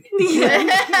 The end.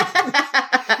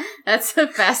 That's the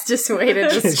fastest way to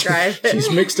describe it.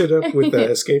 She's mixed it up with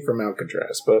Escape from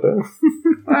Alcatraz, but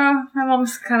Well, my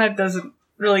mom's kind of doesn't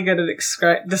really good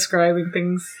at describing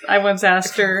things. I once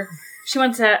asked her. She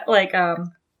once had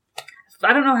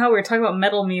I don't know how we were talking about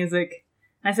metal music.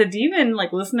 I said, "Do you even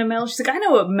listen to metal?" She's like, "I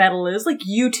know what metal is, like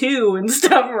U2 and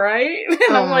stuff, right?" And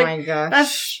Oh I'm like, my gosh.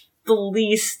 "That's the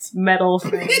least metal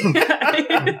thing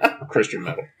I Christian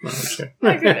metal. No, I'm just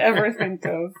kidding. could ever think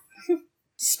of."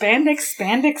 Spandex.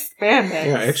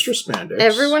 Yeah, extra spandex.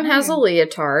 Everyone has a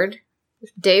leotard.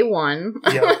 Day one.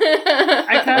 Yeah.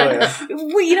 I kind of.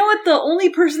 Well, you know what? The only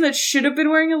person that should have been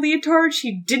wearing a leotard,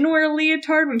 she didn't wear a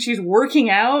leotard when she's working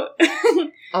out.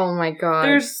 Oh my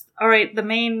god. The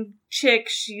main chick,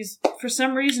 she's for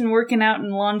some reason working out in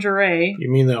lingerie. You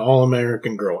mean the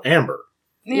all-American girl, Amber?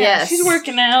 Yeah, Yes. she's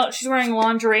working out. She's wearing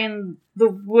lingerie and the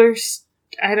worst.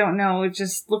 I don't know. It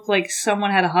just looked like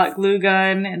someone had a hot glue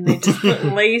gun and they just put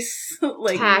lace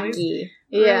like tacky.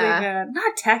 Really Yeah. bad.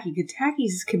 Not tacky. Good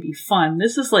tackies can be fun.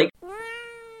 This is like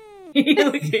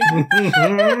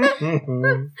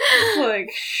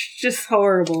just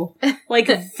horrible. Like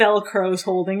Velcro's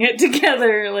holding it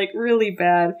together, like really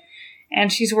bad.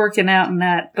 And she's working out in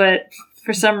that, but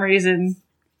for some reason,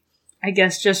 I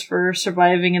guess just for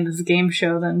surviving in this game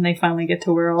show, then they finally get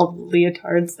to wear all the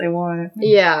leotards they want.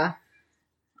 Yeah.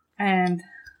 And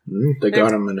They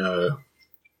got him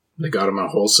on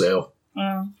wholesale.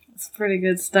 it's pretty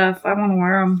good stuff. I want to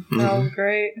wear them. That was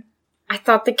great. I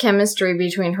thought the chemistry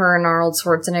between her and Arnold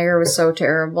Schwarzenegger was so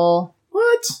terrible.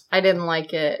 What? I didn't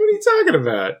like it. What are you talking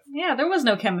about? Yeah, there was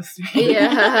no chemistry.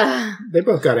 Yeah. They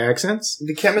both got accents.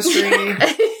 The chemistry,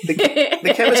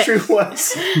 the chemistry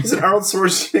was that Arnold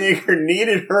Schwarzenegger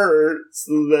needed her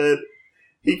so that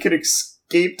he could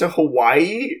escape to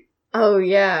Hawaii. Oh,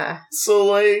 yeah.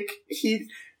 So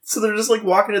they're just like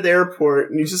walking to the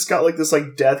airport, and he's just got like this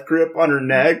like death grip on her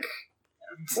neck,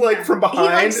 like from He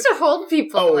behind. likes to hold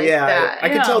people like that. I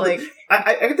could tell. Like,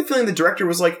 I get the feeling the director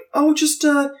was like, "Oh, just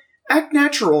act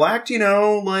natural, act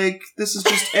like this is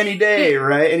just any day,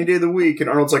 right? Any day of the week." And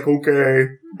Arnold's like, "Okay,"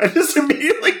 and just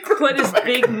immediately Put his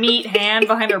big meat hand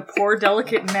behind her poor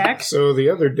delicate neck. So the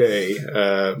other day,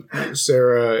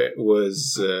 Sarah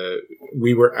was,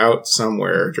 we were out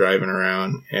somewhere driving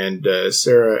around, and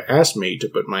Sarah asked me to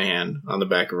put my hand on the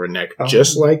back of her neck,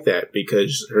 just like that,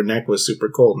 because her neck was super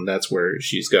cold, and that's where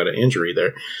she's got an injury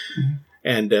there. Mm-hmm.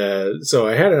 And so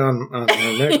I had it on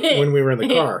her neck when we were in the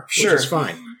car, which is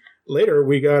fine. Later,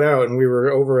 we got out, and we were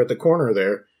over at the corner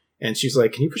there, and she's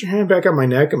like, "Can you put your hand back on my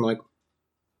neck?" I'm like,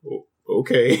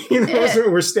 okay. So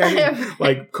we're standing,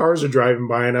 like, cars are driving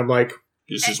by, and I'm like,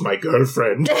 "This is my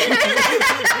girlfriend."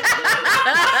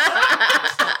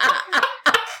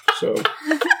 So,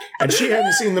 and she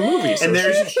hadn't seen the movie, so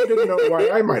she didn't know why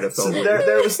I might have felt so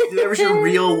there was your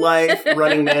real life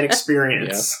Running Man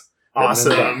experience. Yeah.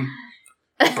 Awesome.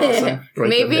 Awesome.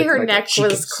 Maybe her neck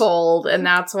was cold, and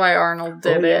that's why Arnold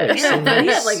did it. Yeah, but he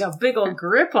had like a big old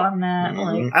grip on that.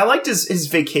 Mm-hmm. Like, I liked his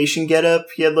vacation getup.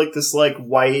 He had like this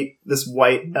white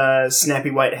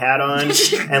snappy white hat on,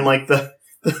 and like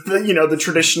the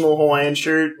traditional Hawaiian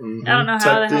shirt. Mm-hmm. I don't know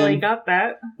how the hell he got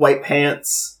that. White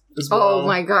pants as well. Oh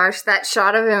my gosh, that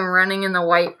shot of him running in the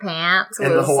white pants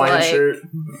and the Hawaiian shirt.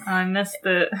 I missed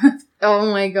it.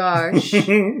 Oh my gosh.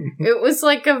 It was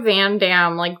like a Van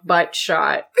Damme, butt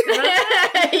shot.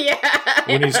 Yeah.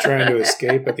 When he's trying to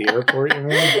escape at the airport,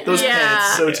 Those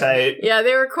pants so tight. Yeah,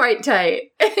 they were quite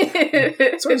tight.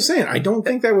 That's what I'm saying. I don't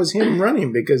think that was him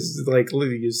running, because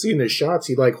you see in the shots,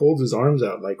 he holds his arms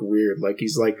out weird, like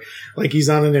he's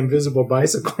on an invisible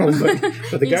bicycle.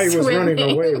 But the guy who was running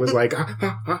away was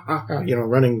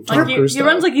running Tom Cruise he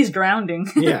runs like he's drowning.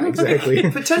 Yeah, exactly.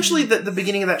 Potentially, the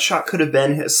beginning of that shot could have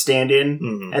been a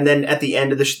stand-in, and then at the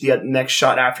end of the next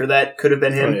shot after that could have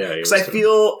been him. Because I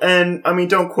feel, and I mean,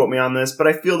 don't quote me on this, but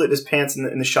I feel that his pants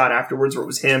in the shot afterwards, where it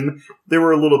was him, they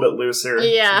were a little bit looser.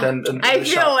 Yeah, than the I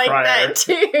shot feel like prior. that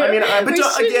too. I mean, but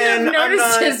again, have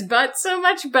noticed his butt so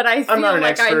much, but I feel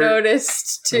like I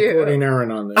noticed too. I'm quoting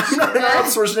Aaron on this. I'm not an Arnold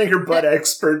Schwarzenegger butt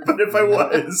expert, but if I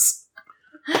was,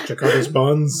 check out his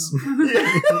buns.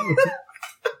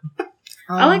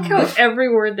 I like how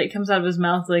every word that comes out of his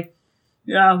mouth,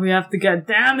 yeah, we have to get.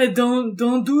 Damn it! Don't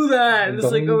do that. It's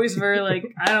always very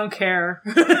I don't care.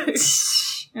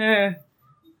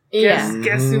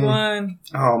 Guess who won?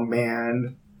 Oh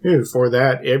man. Before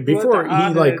that, before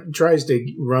he tries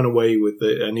to run away with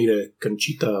Anita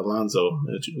Conchita Alonso,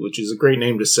 which is a great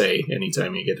name to say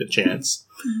anytime you get a chance.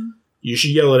 You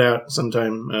should yell it out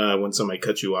sometime when somebody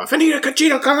cuts you off. Anita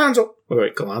Conchita Alonso. Oh,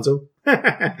 wait, Alonso?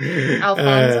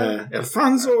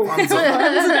 Alfonso.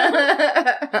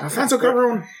 Alfonso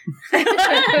Caron.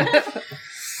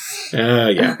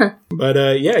 Yeah. But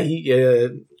he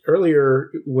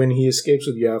earlier when he escapes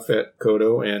with Yaphet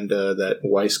Kotto and that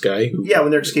Weiss guy,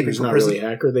 when they're escaping from not prison, really a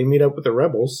hacker, they meet up with the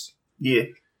rebels. Yeah.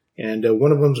 And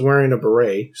one of them's wearing a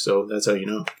beret, so that's how you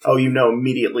know. Oh, you know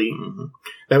immediately. Mm-hmm.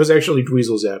 That was actually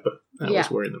Dweezil Zappa that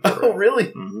was wearing the beret. Oh, really?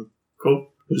 Mm-hmm. Cool.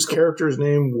 Whose character's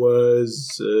name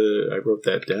was, I wrote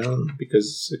that down,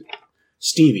 because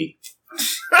Stevie.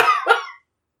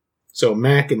 So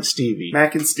Mac and Stevie.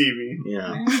 Mac and Stevie.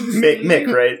 Yeah. Mick,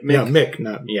 right? Yeah, Mick,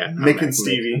 not Mick Mac, and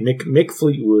Stevie. Mick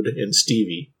Fleetwood and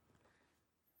Stevie.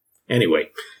 Anyway.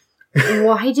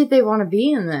 Why did they want to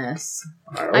be in this?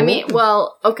 I mean,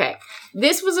 well, okay.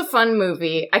 This was a fun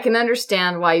movie. I can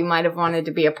understand why you might have wanted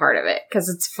to be a part of it, because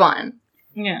it's fun.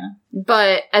 Yeah.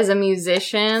 But as a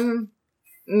musician,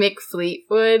 Mick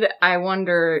Fleetwood, I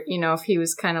wonder, if he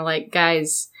was kind of like,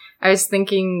 guys, I was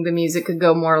thinking the music could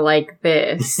go more like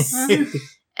this.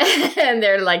 And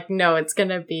they're like, no, it's going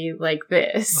to be like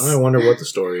this. I wonder what the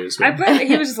story is. I bet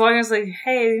he was just walking. I was like,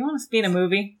 "Hey, you want to be in a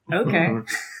movie?" Okay.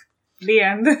 The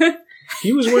end.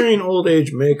 He was wearing old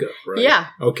age makeup, right? Yeah.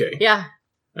 Okay. Yeah.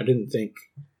 I didn't think.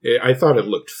 I thought it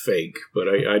looked fake, but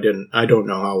I didn't. I don't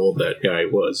know how old that guy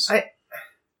was.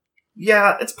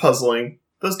 Yeah, it's puzzling.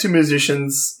 Those two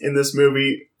musicians in this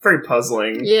movie, very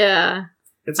puzzling. Yeah.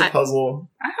 It's a puzzle.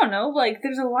 I don't know. Like,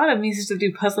 there's a lot of musicians that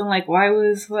do puzzling. Like, why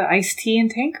was Ice-T and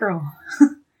Tank Girl?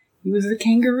 He was a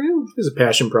kangaroo. It was a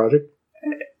passion project.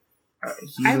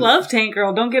 I love Tank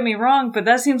Girl, don't get me wrong, but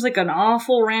that seems like an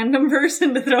awful random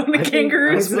person to throw in a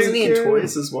kangaroo suit. Wasn't he in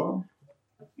Toys as well?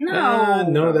 No.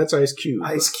 No, that's Ice Cube.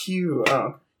 Ice Cube.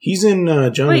 Oh. He's in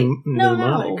Johnny Wait, no.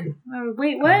 Mnemonic.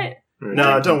 Wait, what?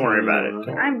 No, don't worry about it.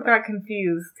 I got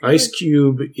confused. Ice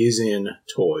Cube is in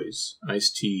Toys.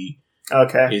 Ice-T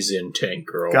is in Tank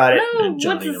Girl. Got it. And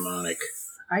Johnny Mnemonic.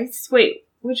 Wait,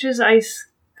 which is Ice?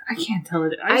 I can't tell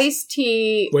it.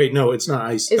 Ice-T. Wait, no, it's not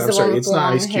Ice. Is I'm the sorry, one with it's not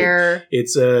long Ice Cube. hair.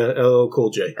 It's LL Cool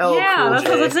J. LL yeah, Cool that's J.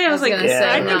 what I was saying. I was like, gonna say,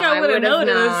 I think no, I would have would've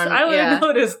noticed. known. I would have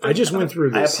noticed. I just went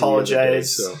through I this.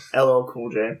 apologize. The other day, so. LL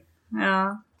Cool J.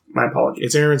 Yeah. My apologies.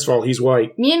 It's Aaron's fault. He's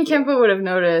white. Me and Kempa would have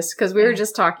noticed, because we were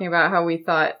just talking about how we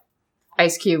thought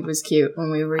Ice Cube was cute when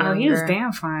we were younger. Oh, he was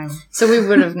damn fine. So we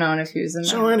would have known if he was in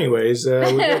So, there. anyways, we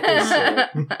got this.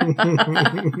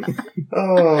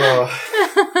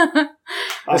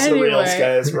 Off the Anyway. rails,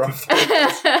 guys. We're off.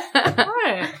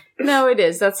 What? No, it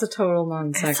is. That's a total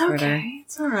non sequitur. It's okay.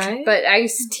 It's all right. But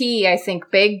Ice-T, I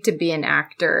think, begged to be an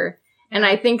actor. And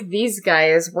I think these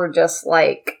guys were just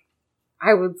like,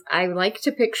 I like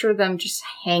to picture them just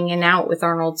hanging out with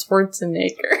Arnold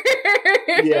Schwarzenegger.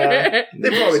 Yeah. They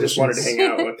probably just wanted to hang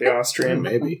out with the Austrian.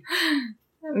 Maybe.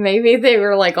 Maybe they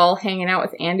were like all hanging out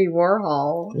with Andy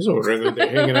Warhol. They're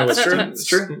hanging out with It's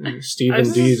true. Stephen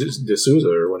D'Souza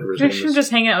or whatever his name Just, is.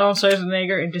 just hang out with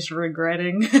Schwarzenegger and just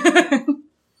regretting.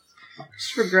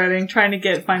 Just regretting, trying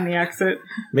to find the exit.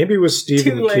 Maybe it was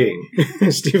Stephen Too late.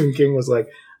 King. Stephen King was like,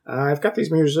 I've got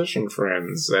these musician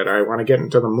friends that I want to get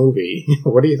into the movie.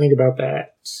 What do you think about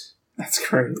that? That's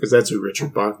great. Because that's who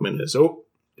Richard Bachman is. Oh,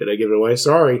 did I give it away?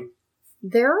 Sorry.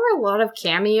 There are a lot of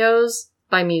cameos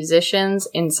by musicians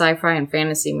in sci-fi and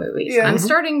fantasy movies. Yeah. I'm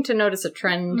starting to notice a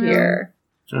trend here.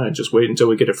 All right, just wait until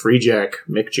we get a free Jack,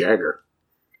 Mick Jagger.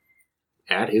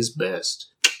 At his best.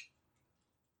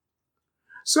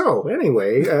 So,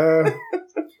 anyway,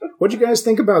 what'd you guys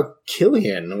think about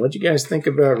Killian? What'd you guys think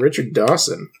about Richard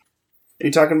Dawson? Are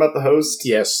you talking about the host?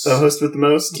 Yes. The host with the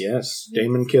most? Yes,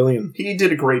 Damon Killian. He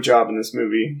did a great job in this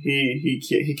movie.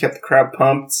 He kept the crowd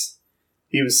pumped.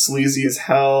 He was sleazy as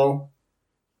hell.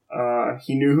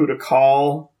 He knew who to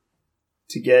call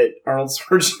to get Arnold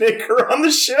Schwarzenegger on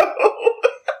the show.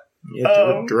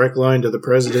 Yeah, direct line to the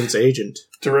president's agent.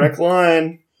 Direct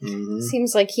line. Mm-hmm.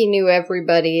 Seems like he knew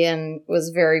everybody and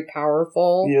was very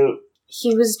powerful. Yep.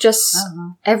 He was just...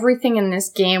 Everything in this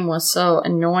game was so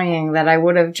annoying that I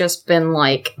would have just been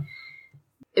like...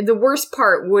 The worst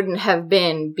part wouldn't have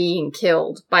been being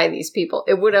killed by these people.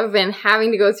 It would have been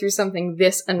having to go through something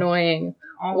this annoying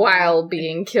while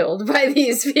being killed by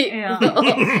these people. Yeah.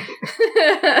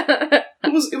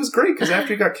 It was great because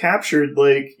after he got captured,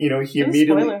 like, you know, he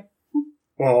immediately... Spoiler.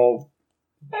 Well,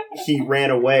 he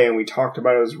ran away, and we talked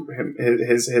about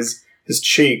his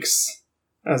cheeks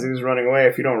as he was running away.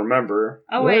 If you don't remember,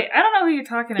 Oh, wait. I don't know who you're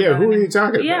talking about. Yeah, who are you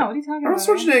talking about? Yeah, what are you talking Arnold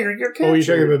about? Schwarzenegger, you're captured. Oh, you're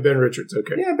talking about Ben Richards.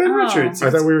 Okay. Yeah, Ben Oh. Richards.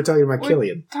 I thought we were talking about We're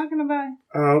Killian. talking about...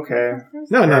 Oh, okay.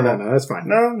 No, that's fine.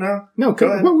 No. No, Go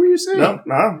ahead. what were you saying? No,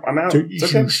 I'm out. It's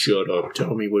okay. You shut up.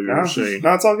 Tell me what you No, were saying.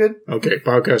 no, it's all good. Okay,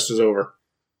 podcast is over.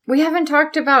 We haven't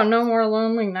talked about No More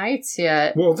Lonely Nights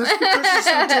yet. Well, that's because it's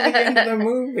not to the end of the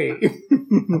movie.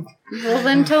 Well,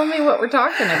 then tell me what we're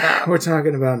talking about. We're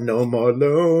talking about No More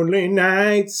Lonely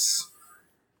Nights.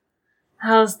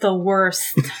 That was the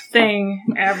worst thing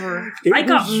ever. I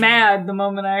got mad the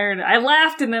moment I heard it. I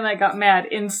laughed and then I got mad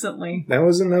instantly. That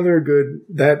was another good...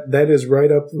 That is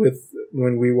right up with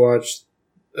when we watched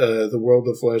The World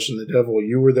of Flesh and the Devil.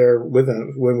 You were there with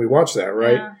us when we watched that,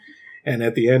 right? Yeah. And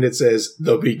at the end it says,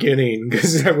 the beginning,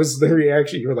 because that was the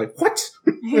reaction. You were like, what?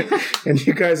 And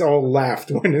you guys all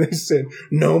laughed when they said,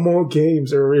 no more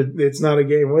games, or it's not a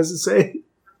game. What does it say?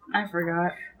 I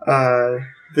forgot.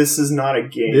 This is not a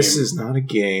game. This is not a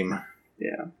game.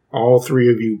 Yeah. All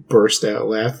three of you burst out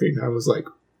laughing. I was like,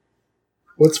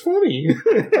 what's funny?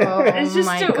 Oh It's just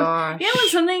my a- gosh. Yeah, when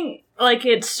something, like,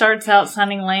 it starts out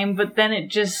sounding lame, but then it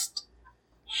just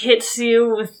hits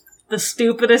you with the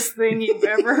stupidest thing you've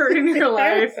ever heard in your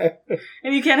life.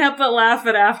 And you can't help but laugh,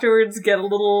 but afterwards get a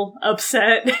little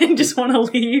upset and just want to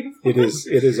leave. It is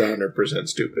 100%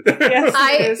 stupid. Yes,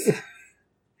 I- it is.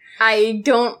 I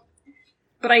don't.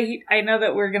 But I know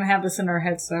that we're going to have this in our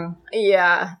head, so.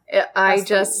 Yeah. That's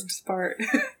the worst part.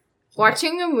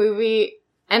 Watching a movie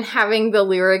and having the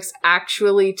lyrics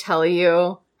actually tell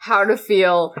you how to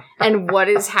feel and what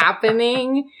is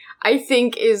happening, I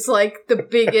think is like the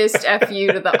biggest FU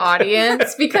to the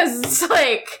audience, because it's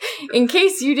like, in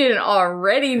case you didn't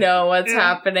already know what's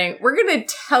happening, we're gonna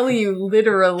tell you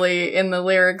literally in the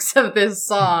lyrics of this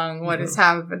song what is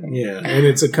happening. Yeah, and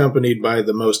it's accompanied by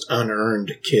the most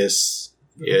unearned kiss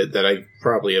that I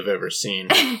probably have ever seen.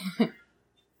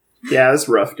 Yeah, that's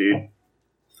rough, dude.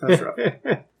 That's rough.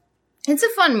 It's a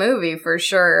fun movie for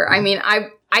sure. I mean,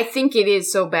 I think it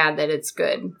is so bad that it's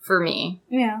good for me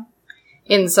Yeah.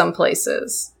 in some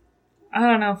places. I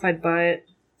don't know if I'd buy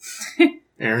it.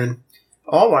 Aaron?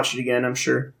 I'll watch it again, I'm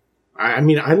sure. I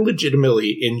mean, I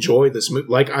legitimately enjoy this movie.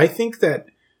 Like, I think that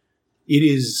it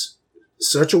is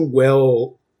such a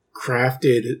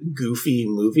well-crafted, goofy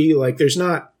movie. Like, there's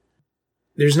not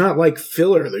like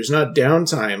filler. There's not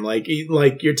downtime. Like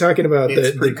you're talking about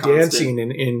It's the pretty dancing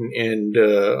and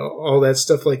all that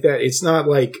stuff like that. It's not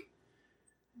like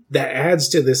that adds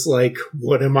to this, like,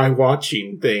 what am I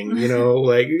watching thing, you know?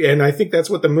 Like, and I think that's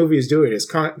what the movie is doing, is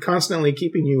constantly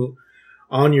keeping you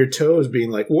on your toes,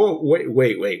 being like, whoa, wait,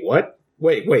 what?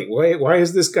 Wait, why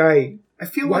is this guy... I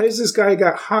feel Why like has this guy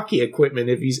got hockey equipment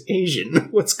if he's Asian?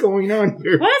 What's going on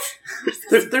here? What?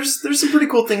 there's some pretty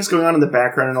cool things going on in the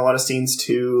background in a lot of scenes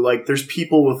too. Like there's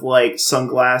people with like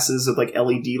sunglasses with like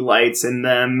LED lights in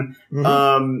them.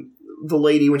 Mhm. The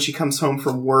lady, when she comes home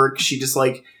from work, she just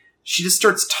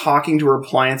starts talking to her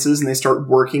appliances and they start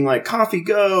working, like coffee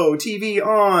go, TV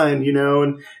on, you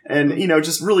know, and you know,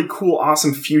 just really cool,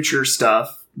 awesome future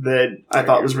stuff that I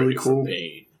thought was really cool.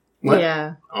 Pain? What?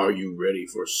 Yeah. Are you ready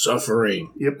for suffering?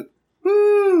 Yep.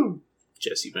 Woo!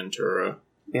 Jesse Ventura.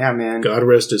 Yeah, man. God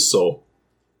rest his soul.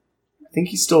 I think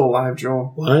he's still alive,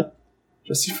 Joel. What?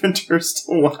 Jesse Ventura's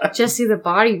still alive. Jesse the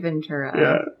Body Ventura.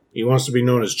 Yeah. He wants to be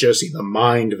known as Jesse the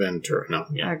Mind Ventura. No,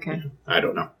 yeah. Okay. Yeah, I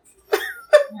don't know.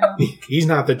 He's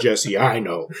not the Jesse I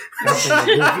know. That's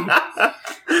in the movie.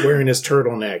 Wearing his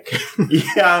turtleneck.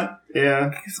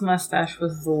 Yeah. His mustache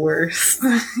was the worst.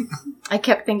 I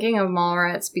kept thinking of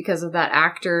Mallrats because of that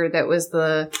actor that was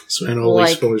the Sven Ole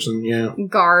Like- Thorsen, yeah.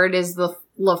 guard as the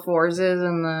LaForzes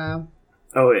and the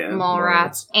Oh, yeah.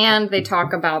 Mallrats. And they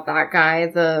talk about that guy,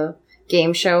 the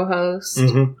game show host.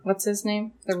 Mm-hmm. What's his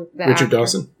name? The Richard actor.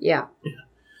 Dawson? Yeah.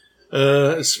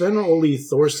 Sven Ole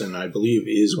Thorsen, I believe,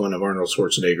 is one of Arnold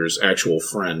Schwarzenegger's actual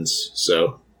friends.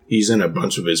 So he's in a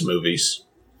bunch of his movies.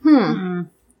 Mm.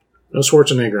 No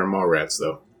Schwarzenegger and Mallrats,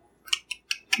 though.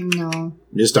 No.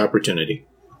 Missed opportunity.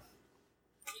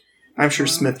 I'm sure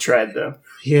Smith tried, though.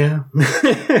 Yeah.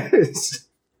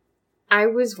 I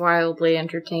was wildly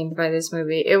entertained by this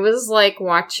movie. It was like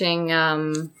watching,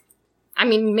 I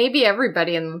mean, maybe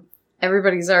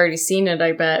everybody's already seen it,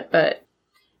 I bet, but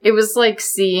it was like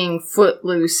seeing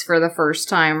Footloose for the first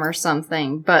time or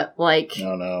something, but like,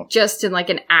 no. just in like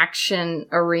an action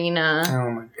arena.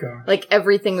 Oh, my God. Like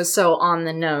everything was so on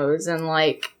the nose and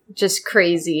like just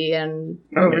crazy and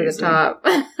over the Amazing. top.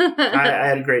 I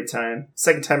had a great time.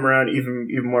 Second time around, even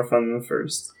more fun than the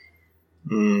first.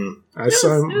 I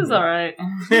saw It was alright.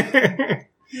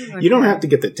 You don't have to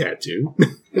get the tattoo.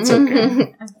 It's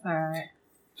okay. It's alright.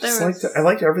 I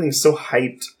liked everything's so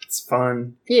hyped. It's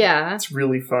fun. Yeah. It's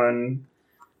really fun.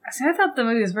 See, I thought the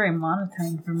movie was very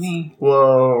monotone for me.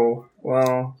 Whoa.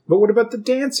 Well, But what about the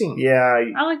dancing? yeah.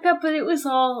 I like that, but it was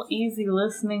all easy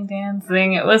listening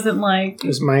dancing. It wasn't like... It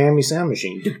was Miami Sound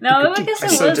Machine. No, I guess I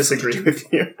it so was... disagree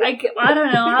with you. I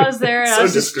don't know. I was there and So I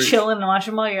was just discreet. chilling and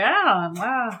watching them all year. Oh,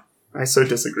 wow. I so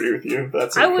disagree with you.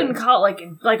 That's I okay. wouldn't call it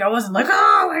like I wasn't like,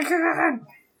 oh my god,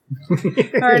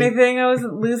 or anything. I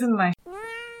wasn't losing my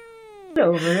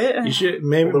over it. You should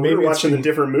maybe Well, we were it's watching a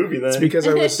different movie then. It's because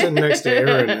I was sitting next to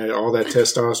Aaron and all that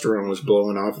testosterone was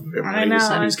blowing off of him. I He was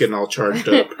know. getting all charged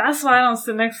up. That's why I don't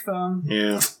sit next to him.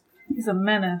 Yeah. He's a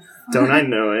menace. Don't I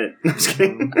know it? I'm just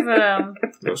kidding. But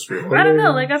Those three- I don't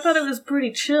know. Like I thought it was a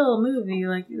pretty chill movie.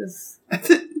 Like it was.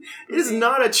 It is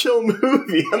not a chill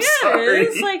movie. I'm sorry.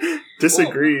 It's like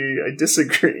Disagree. I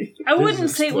disagree. I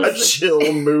wouldn't say it A was.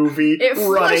 chill movie.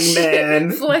 Running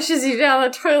Man. flushes you down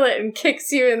the toilet and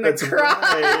kicks you in the That's crotch.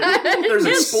 right. There's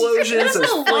Yes, explosions. there's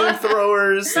There's a lot.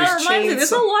 flamethrowers. That There's reminds me.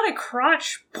 There's a chainsaws. lot of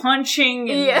crotch punching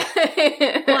and Yeah.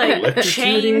 like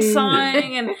Electrocuting.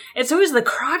 chainsawing, and it's always the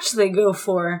crotch they go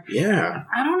for. Yeah.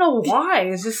 I don't know why.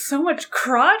 It's just so much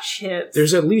crotch hits.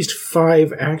 There's at least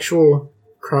 5 actual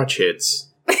crotch hits.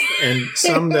 And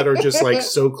some that are just like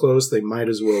so close they might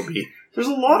as well be. There's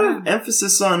a lot of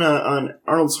emphasis on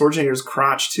Arnold Schwarzenegger's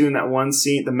crotch too in that one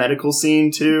scene, the medical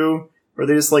scene too, where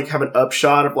they just like have an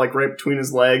upshot of like right between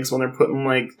his legs when they're putting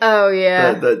like Oh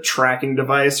yeah. the tracking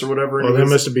device or whatever. Well, it that is.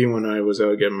 must have been when I was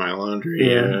out getting my laundry.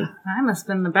 Yeah. I must have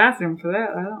been in the bathroom for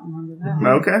that. I don't remember that.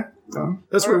 Okay. Well,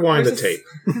 Let's Or- rewind or the just-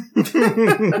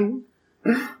 tape.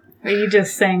 Are you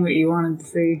just saying what you wanted to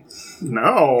see?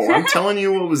 no, I'm telling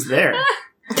you what was there.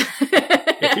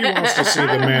 If he wants to see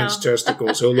the man's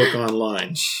testicles, he'll look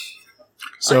online.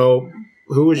 So,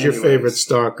 who was your Anyways. favorite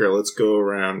stalker? Let's go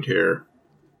around here.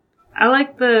 I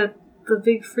like the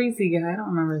big freezy guy. I don't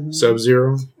remember his name.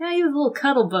 Sub-Zero? Yeah, he was a little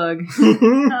cuddle bug.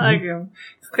 I like him.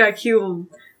 He's got a cute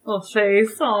little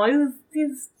face. Oh,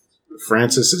 he's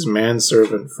Francis's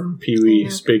manservant from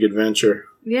Pee-wee's Big Adventure.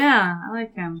 yeah, I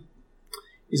like him.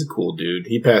 He's a cool dude.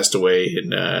 He passed away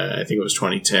in, I think it was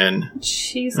 2010.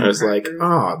 She's I was like,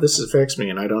 this affects me,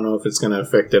 and I don't know if it's going to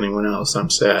affect anyone else. I'm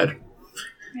sad.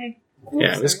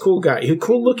 Yeah, he was a cool guy. He was a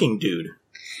cool-looking dude.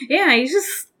 Yeah, he's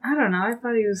just, I don't know. I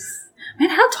thought he was, man,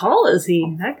 how tall is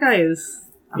he? That guy is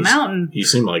a He's- mountain. He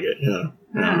seemed like it, yeah.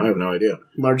 Yeah. I have no idea.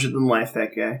 Larger than life,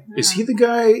 that guy. Is he the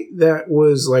guy that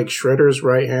was like Shredder's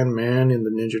right-hand man in the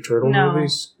Ninja Turtle No.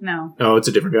 movies? No. Oh, it's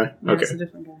a different guy? No, Okay. it's a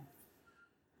different guy.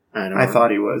 I don't I know.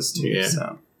 thought he was too. Yeah.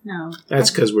 So. No. That's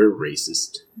because we're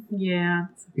racist. Yeah.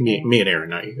 Me and Aaron,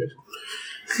 not you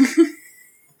guys.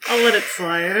 I'll let it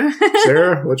slide.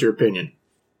 Sarah, what's your opinion?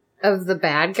 Of the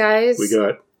bad guys. We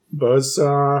got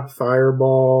Buzzsaw,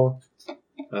 Fireball,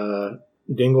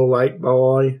 Dingle Light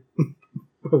Boy.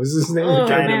 What was his name? Oh,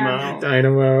 Dynamo.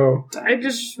 Dynamo. I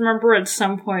just remember at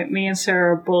some point me and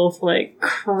Sarah both like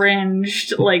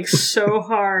cringed like so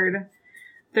hard.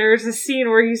 There's a scene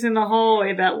where he's in the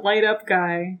hallway, that light up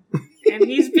guy. And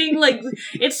he's being like,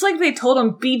 it's like they told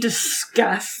him, be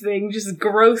disgusting, just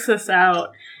gross us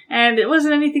out. And it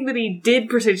wasn't anything that he did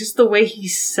per se, just the way he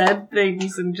said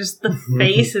things and just the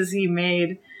faces he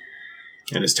made.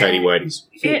 And his tidy whities.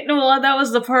 Well, that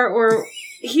was the part where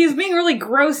he's being really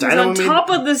gross. He's Dynamo on made- top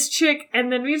of this chick,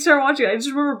 and then we start watching. I just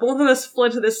remember both of us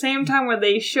fled to the same time where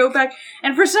they show back,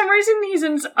 and for some reason he's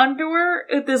in his underwear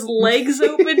with his legs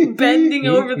open, bending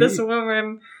over this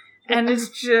woman, and it's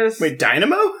just Wait,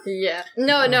 Dynamo? Yeah.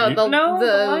 No, the No, the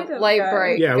the light light guy.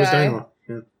 bright Yeah, it was guy. Dynamo.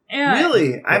 Yeah. yeah,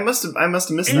 Really? I must have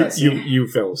missed that. You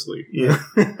fell asleep. Yeah.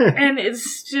 and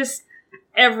it's just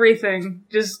everything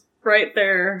just right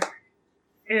there.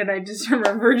 And I just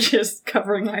remember just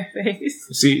covering my face.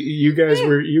 See, you guys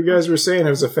were saying I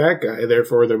was a fat guy,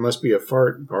 therefore there must be a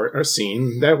fart part or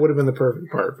scene. That would have been the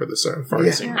perfect part for the fart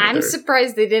Yeah. scene. Right I'm there.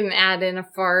 surprised they didn't add in a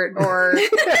fart or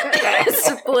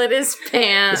split his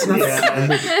pants. It's not Yeah.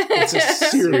 It's a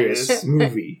serious Serious.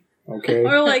 movie. Okay.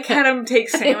 Or like had him take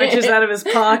sandwiches out of his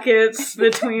pockets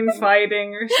between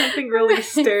fighting or something really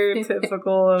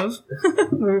stereotypical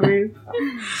of movies.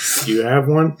 Do you have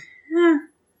one?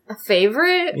 A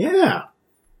favorite? Yeah.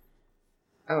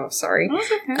 Oh, sorry.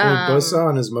 That's okay. Buzzsaw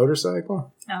on his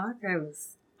motorcycle. Oh, that guy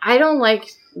was. I don't like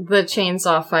the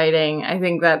chainsaw fighting. I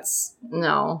think that's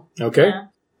no. Okay. Yeah.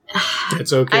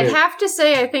 It's okay. I'd have to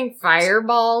say I think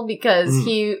Fireball because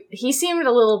Mm. he seemed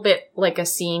a little bit like a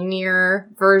senior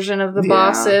version of the Yeah.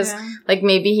 bosses. Yeah. Like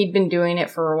maybe he'd been doing it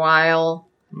for a while.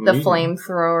 The Mm.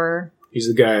 flamethrower. He's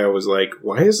the guy I was like,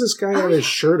 why is this guy have his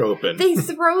shirt open? They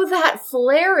throw that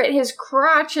flare at his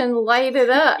crotch and light it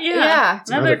up. Yeah.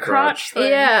 another Another crotch. crotch thing.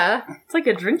 Yeah. It's like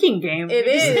a drinking game. It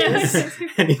is.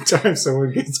 Anytime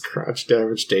someone gets crotch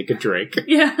damage, take a drink.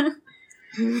 Yeah.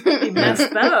 He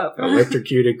messed up.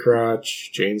 Electrocuted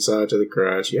crotch, chainsaw to the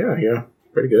crotch. Yeah,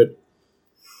 pretty good.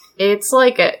 It's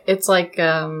like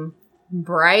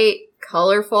bright,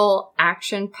 colorful,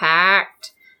 action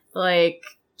packed, like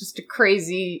just a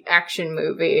crazy action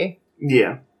movie.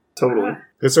 Yeah, totally.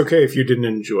 It's okay if you didn't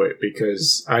enjoy it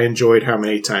because I enjoyed how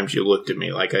many times you looked at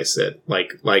me, like I said,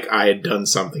 like I had done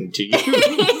something to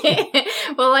you.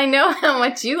 Well, I know how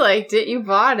much you liked it. You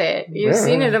bought it. You've Yeah.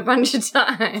 seen it a bunch of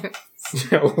times.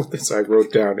 So I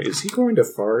wrote down, is he going to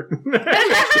fart?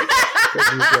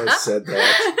 Because you guys said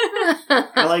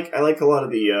that. I like a lot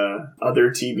of the other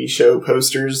TV show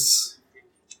posters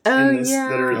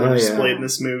that are Oh, displayed yeah. in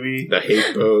this movie. The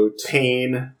hate boat.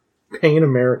 Pain,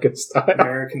 American style.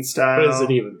 American style. What does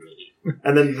it even mean?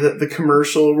 And then the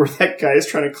commercial where that guy's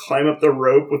trying to climb up the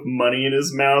rope with money in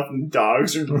his mouth and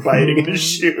dogs are biting in his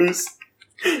shoes.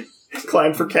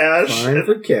 Climb for cash. Climb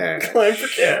for cash. Climb for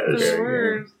cash. Very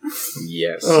Word.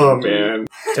 Yes. Oh, man.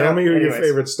 Tell me who your Anyways.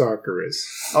 favorite stalker is.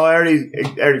 Oh, I already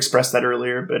expressed that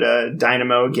earlier, but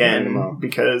Dynamo again, Dynamo.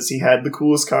 because he had the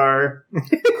coolest car,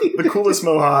 the coolest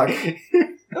mohawk. It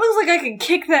looks like I could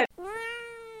kick that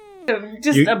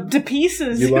just You- up to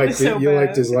pieces. You It was liked so it. You bad.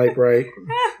 liked his light bright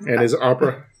and his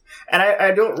opera. And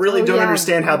I don't Oh, yeah.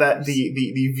 understand how that the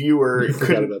viewer You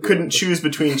forgot about the couldn't opera. choose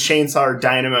between Chainsaw or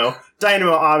Dynamo.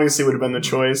 Dynamo obviously would have been the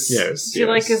choice. Yes. Do you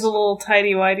like his little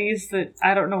tidy whities that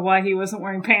I don't know why he wasn't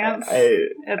wearing pants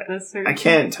at this? I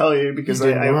can't tell you because You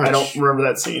didn't I watch. don't remember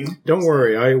that scene. Don't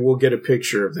worry, I will get a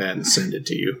picture of that and send it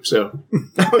to you. So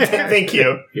Okay, thank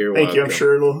you. you're Thank you. I'm welcome.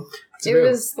 sure it'll. It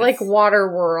was like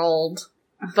Waterworld,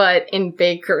 but in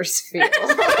Bakersfield.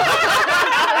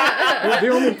 Well, the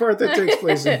only part that takes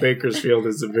place in Bakersfield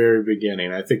is the very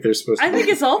beginning. I think they're supposed to. I think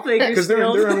it's all because they're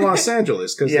Bakersfield. in Los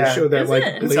Angeles because Yeah. they show that Is like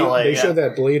it? It's Blade, LA, they yeah. show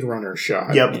that Blade Runner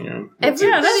shot. Yep. You know? Every-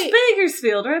 Yeah, that's Really?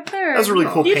 Bakersfield right there. That was a really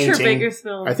cool Future painting.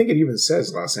 Bakersfield. I think it even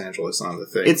says Los Angeles on the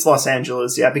thing. It's Los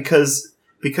Angeles, yeah, because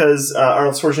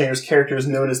Arnold Schwarzenegger's character is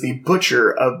known as the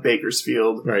Butcher of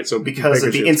Bakersfield right. So because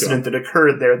of the Bakerfield's incident that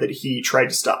occurred there that he tried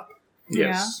to stop. gone.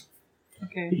 Yes,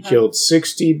 Okay. he killed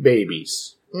 60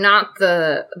 babies. Not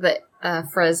the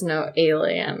Fresno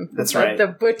alien. That's but right. The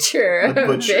butcher, The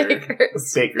Butcher of Bakersfield.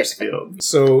 of Bakersfield.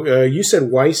 So you said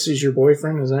Weiss is your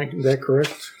boyfriend? Is that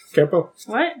correct, Kepo?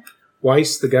 What?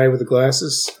 Weiss, the guy with the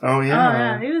glasses. Oh Oh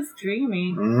yeah. yeah, he was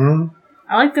dreamy. Mm-hmm.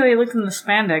 I like the way he looked in the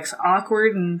spandex,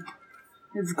 awkward, and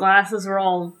his glasses were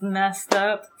all messed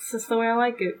up. It's just the way I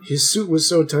like it. His suit was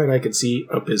so tight I could see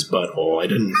up his butthole. I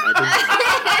didn't.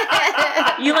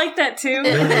 You like that too?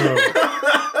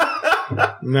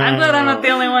 No. I'm glad I'm not the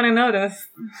only one who noticed.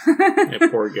 That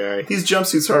poor guy. These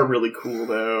jumpsuits are really cool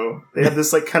though. They have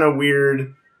this like kind of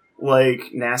weird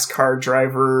like NASCAR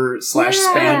driver /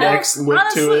 spandex look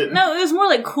Honestly, to it. No, it was more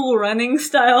like Cool Running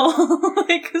style,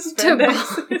 like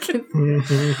spandex.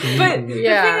 But the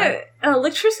Yeah. thing that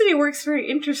electricity works very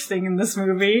interesting in this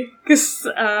movie because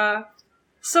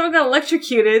someone got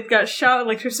electrocuted, got shot with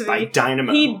electricity. By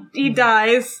Dynamo. He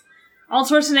dies. Arnold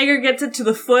Schwarzenegger gets it to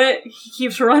the foot. He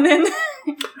keeps running.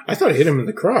 I thought it hit him in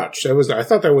the crotch. I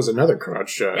thought that was another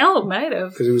crotch shot. Oh, it might have.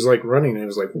 Because he was like running and it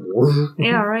was like,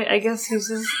 Yeah, right. I guess he's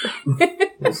just.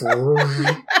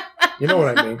 you know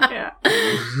what I mean? Yeah.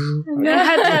 It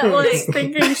had that like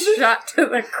Thinking shot to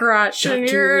the crotch, Shot and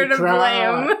to you're the to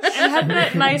blame. It had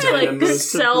that nice like Most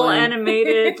to cell blame.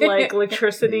 animated like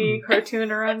electricity cartoon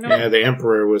around him. Yeah, the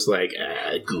Emperor was like,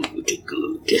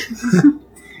 good.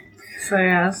 So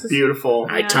yeah, this is Beautiful.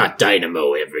 I taught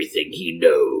Dynamo everything he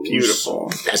knows. Beautiful.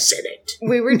 The Senate.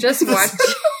 We were just watching.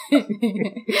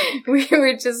 We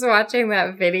were just watching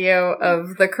that video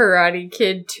of the Karate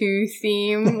Kid 2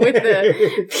 theme with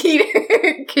the Peter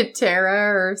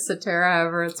Cetera or Cetera,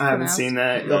 however it's I haven't pronounced. seen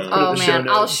that. They'll put it Oh in the show man,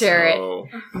 I'll notes. share it. Oh.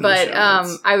 But show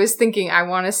notes. I was thinking I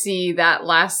want to see that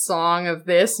last song of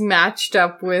this matched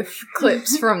up with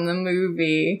clips from the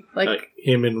movie. Like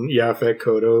him and Yaphet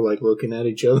Kotto like looking at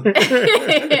each other.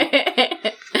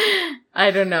 I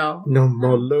don't know. No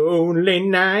more lonely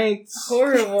nights.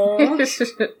 horrible. It's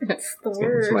the It's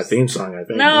worst. my theme song, I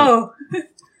think. No.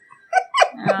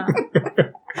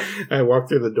 I walked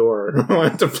through the door. I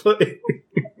wanted to play.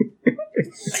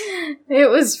 It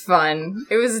was fun.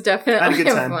 It was I had a definitely good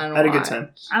a time. fun I had a good watch. time.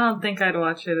 I don't think I'd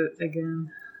watch it again.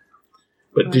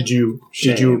 But did you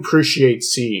Shame. appreciate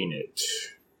seeing it?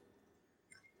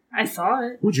 I saw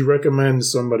it. Would you recommend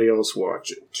somebody else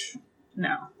watch it?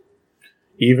 No.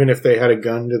 Even if they had a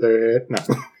gun to their head? No.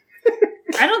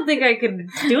 I don't think I could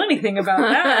do anything about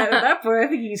that at that point. I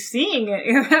think he's seeing it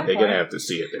at that They're point. going to have to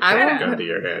see it. They I put a won't- gun to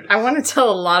your head. I want to tell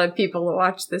a lot of people to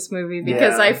watch this movie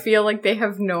because Yeah. I feel like they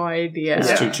have no idea. It's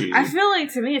Yeah. too cheesy. I feel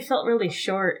like to me it felt really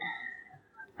short.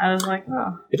 I was like,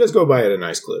 oh. It does go by at a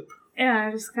nice clip. Yeah,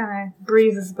 it just kind of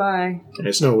breezes by. And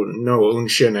it's no Un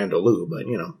Shin and Alu, but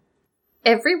you know.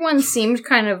 Everyone seemed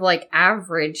kind of like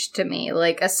average to me.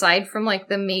 Like aside from like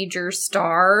the major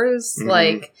stars, Mhm.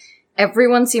 like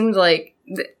everyone seemed like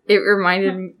it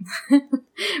reminded me.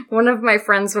 One of my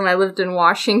friends when I lived in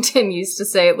Washington used to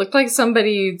say it looked like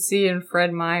somebody you'd see in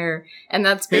Fred Meyer, and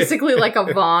that's basically like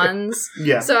a Vaughn's.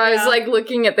 Yeah. So I was Yeah. like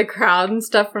looking at the crowd and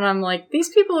stuff, and I'm like, these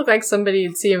people look like somebody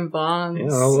you'd see in Vaughn's.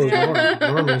 Yeah, all those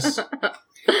normies.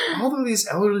 All of these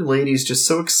elderly ladies just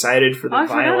so excited for the I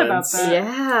forgot about violence. that.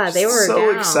 Yeah, they were so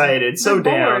down. excited, so I'm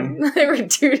down. bored. They were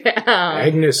too down.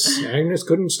 Agnes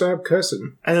couldn't stop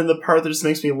cussing. And then the part that just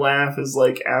makes me laugh is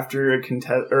like after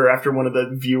after one of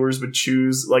the viewers would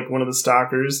choose like one of the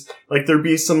stalkers, like there'd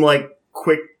be some like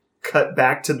quick cut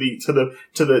back to the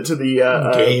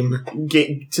Game.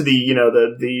 to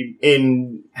the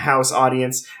in-house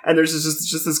audience, and there's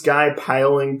just this guy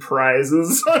piling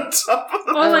prizes on top of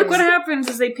the Well, like what happens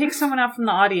is they pick someone out from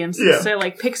the audience. Yeah. So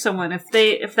like pick someone. If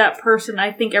that person,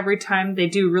 I think every time they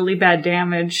do really bad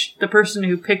damage, the person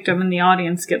who picked them in the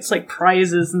audience gets like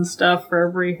prizes and stuff for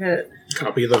every hit.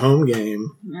 Copy of the home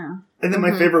game. Yeah. And then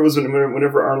my favorite was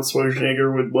whenever Arnold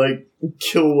Schwarzenegger would like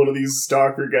kill one of these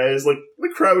stalker guys, like the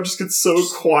crowd would just get so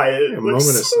quiet, A like, moment of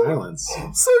so, silence.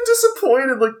 so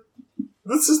disappointed. Like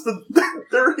this is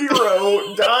their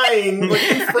hero dying. Like,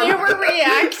 in front They of were them.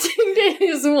 reacting to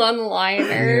his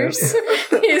one-liners.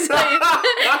 He's like,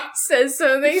 says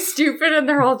something stupid, and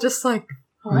they're all just like,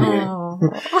 oh.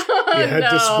 You had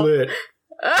to split.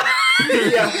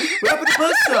 Yeah, what happened to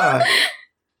Buzzsaw?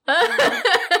 What a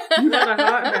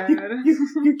hothead.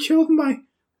 You killed my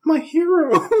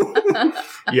hero.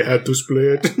 You had to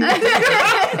split.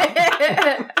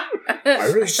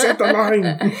 I really set the line.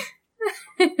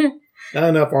 Not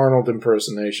enough Arnold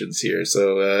impersonations here,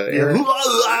 so Aaron.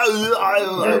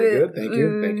 Very good, thank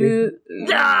you.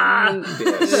 Ah!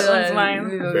 Yes. That's mine.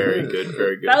 Very good,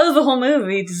 very good. That was the whole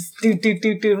movie. Just do.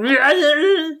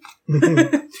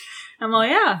 I'm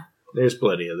like, yeah. There's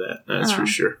plenty of that, that's for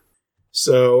sure.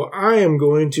 So I am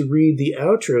going to read the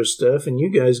outro stuff, and you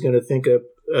guys are going to think up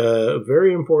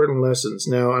very important lessons.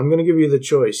 Now, I'm going to give you the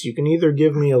choice. You can either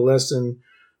give me a lesson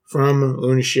from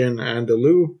Unshin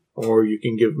Andalou, or you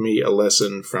can give me a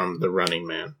lesson from The Running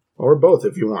Man. Or both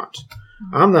if you want.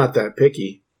 I'm not that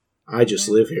picky. I just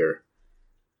live here.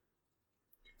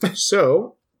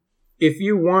 So, if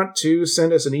you want to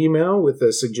send us an email with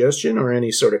a suggestion or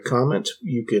any sort of comment,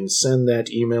 you can send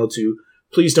that email to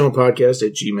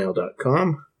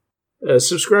pleasedon'tpodcast@gmail.com.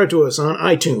 Subscribe to us on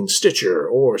iTunes, Stitcher,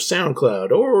 or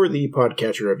SoundCloud, or the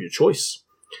podcatcher of your choice.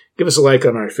 Give us a like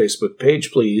on our Facebook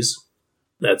page, please.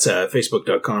 That's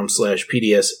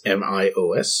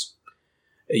facebook.com/PDSMIOS.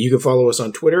 You can follow us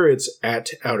on Twitter. It's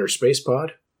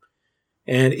 @OuterSpacePod.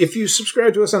 And if you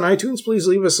subscribe to us on iTunes, please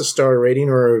leave us a star rating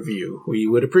or a review. We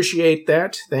would appreciate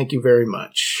that. Thank you very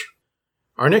much.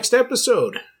 Our next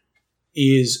episode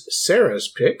is Sarah's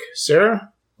pick.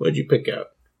 Sarah, what did you pick out?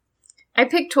 I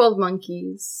picked 12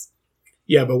 Monkeys.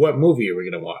 Yeah, but what movie are we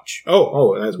going to watch?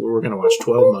 That's what we're going to watch.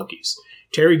 12 Monkeys.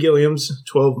 Terry Gilliam's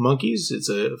 12 Monkeys. It's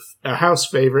a house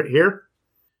favorite here.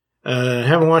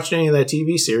 Haven't watched any of that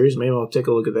TV series. Maybe I'll take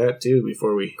a look at that too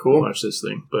before we watch this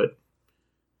thing. But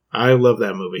I love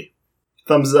that movie.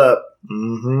 Thumbs up.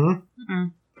 Mm-hmm.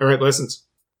 All right, lessons.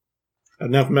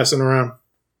 Enough messing around.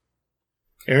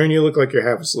 Aaron, you look like you're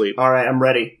half asleep. All right, I'm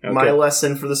ready. Okay. My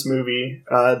lesson for this movie,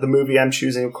 the movie I'm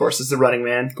choosing, of course, is The Running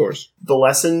Man. Of course. The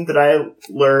lesson that I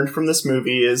learned from this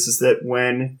movie is that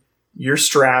when you're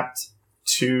strapped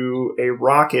to a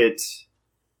rocket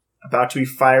about to be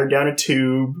fired down a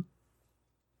tube,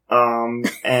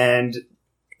 and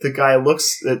the guy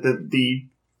the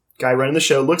guy running the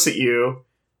show looks at you,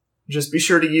 just be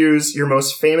sure to use your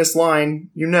most famous line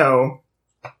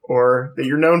or that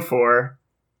you're known for,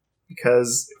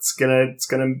 because it's gonna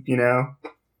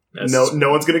no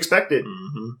one's gonna expect it.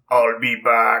 Mm-hmm. I'll be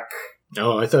back.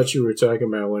 Oh, I thought you were talking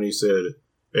about when he said,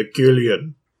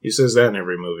 Killian. He says that in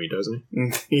every movie, doesn't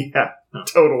he? Yeah, Oh.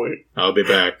 totally. I'll be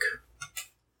back.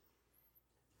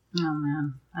 Oh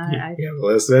man, You have a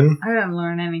lesson? I didn't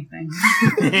learn anything.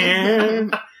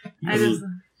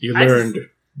 You learned,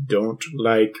 don't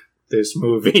like this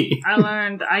movie. I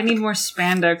learned I need more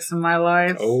spandex in my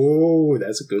life. Oh,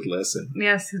 that's a good lesson.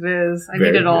 Yes, it is. I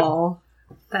Very need it good. all.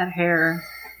 That hair,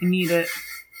 I need it.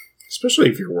 Especially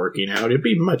if you're working out. It'd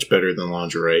be much better than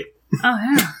lingerie. Oh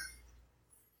yeah.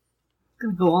 I'm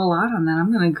gonna go all out on that.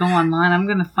 I'm gonna go online. I'm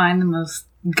gonna find the most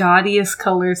gaudiest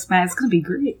colors. Man, it's gonna be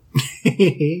great.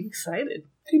 I'm excited.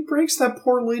 He breaks that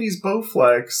poor lady's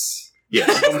Bowflex.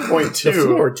 Yes. At one point, too. The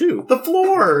floor, too. The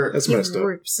floor! That's He messed up.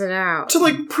 rips it out.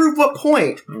 To, prove what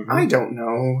point? Mhm. I don't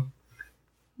know.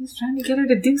 He's trying to get her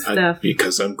to do stuff.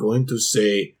 Because I'm going to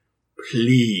say,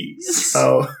 please.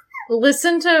 Oh.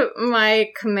 Listen to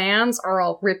my commands or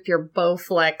I'll rip your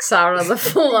Bowflex out of the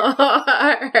floor.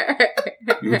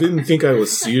 You didn't think I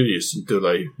was serious until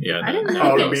I... Yeah, I didn't know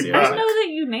I'll that. be I back. didn't know that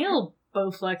you nailed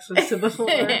Bowflexes to the floor.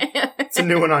 Yeah, It's a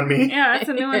new one on me. that's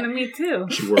a new one to me too.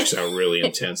 She works out really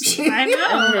intensely. I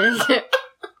know.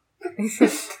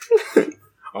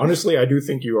 Honestly, I do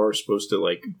think you are supposed to,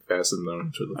 like, fasten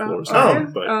them to the floor. or Oh,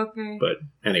 something, okay. But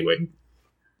anyway,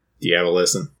 do you have a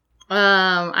lesson?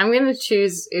 I'm gonna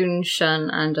choose Unshan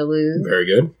Andalou. Very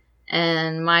good.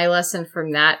 And my lesson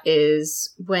from that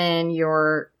is when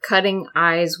you're cutting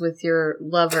eyes with your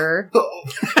lover,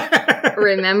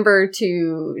 remember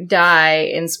to die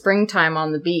in springtime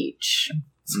on the beach.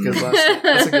 That's a good lesson.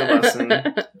 That's a good lesson.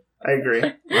 I agree.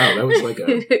 Wow, that was like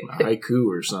a haiku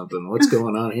or something. What's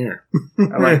going on here?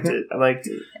 I liked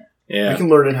it. Yeah. We can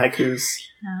learn in haikus.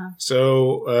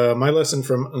 So, my lesson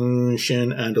from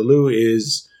Unshin Andalou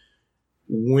is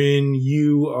when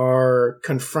you are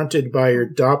confronted by your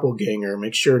doppelganger,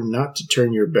 make sure not to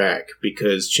turn your back,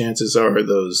 because chances are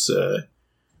those,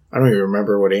 I don't even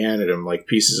remember what he handed him, like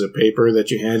pieces of paper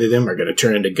that you handed him are going to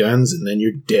turn into guns, and then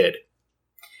you're dead.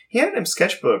 He handed him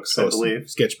sketchbooks, I believe.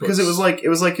 Sketchbooks. Because it was like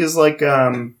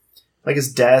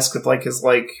his desk with like his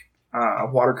like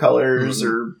watercolors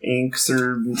or inks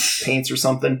or paints or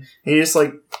something. And he just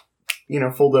like,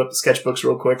 folded up the sketchbooks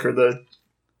real quick or the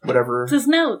whatever. It's his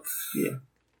notes. Yeah.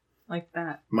 Like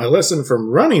that. My lesson from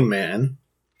Running Man.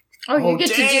 Oh, you get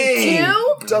to do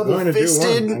two?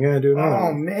 Double-fisted. I'm going to do another Oh,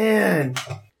 one. man.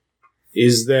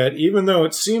 Is that even though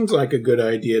it seems like a good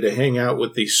idea to hang out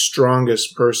with the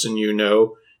strongest person you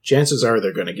know, chances are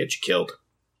they're going to get you killed.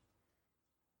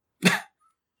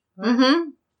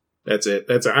 Mm-hmm. That's it.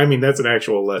 That's an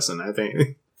actual lesson, I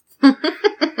think.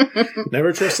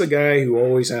 Never trust the guy who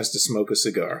always has to smoke a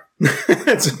cigar.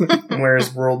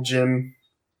 Wears World Gym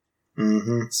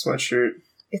sweatshirt.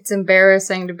 It's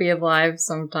embarrassing to be alive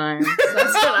sometimes.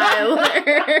 That's what I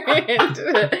learned.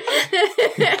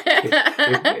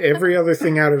 If every other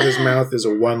thing out of his mouth is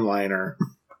a one-liner,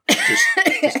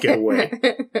 just get away.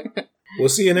 We'll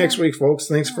see you next week, folks.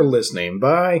 Thanks for listening.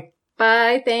 Bye.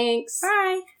 Bye, thanks.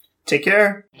 Bye. Take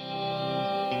care.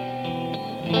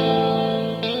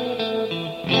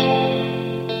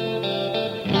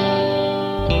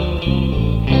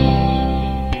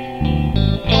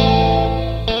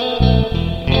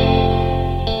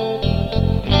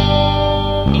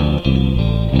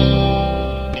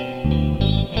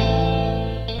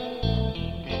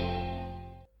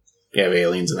 You have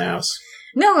aliens in the house.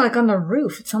 No, like on the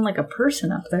roof. It sounded like a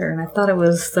person up there, and I thought it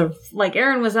was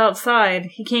Aaron was outside.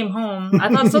 He came home. I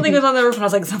thought something was on the roof, and I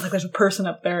was like, it sounds like there's a person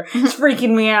up there. It's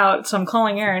freaking me out. So I'm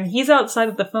calling Aaron. He's outside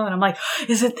with the phone. I'm like,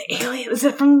 is it the alien? Is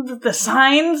it from the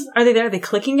signs? Are they there? Are they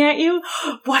clicking at you?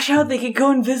 Watch out, they could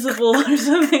go invisible or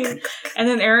something. And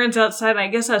then Aaron's outside, and I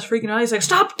guess I was freaking out. He's like,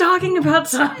 stop talking about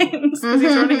signs! Because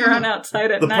he's running around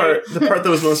outside at night. The part that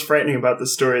was most frightening about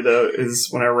this story, though, is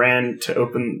when I ran to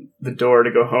open the door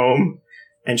to go home,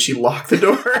 and she locked the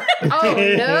door. Oh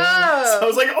no! So I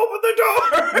was like, "Open the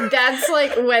door!" That's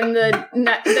like when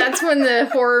the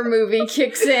horror movie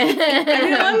kicks in. I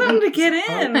didn't want them to get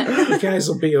in. You guys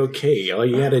will be okay. All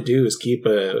you gotta do is keep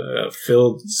a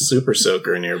filled super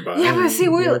soaker nearby. Yeah, but see,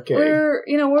 You'll be we're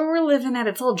where we're living at,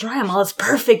 it's all dry. It's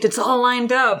perfect. It's all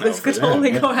lined up. This could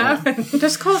totally go happen.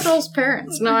 Just call Joel's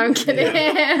parents. No, I'm kidding.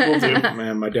 We'll do.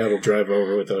 Man, my dad will drive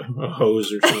over with a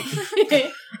hose or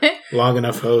something. Long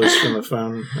enough hose from the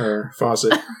fountain or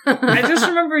faucet. I just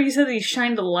remember he said he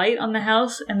shined a light on the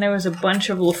house, and there was a bunch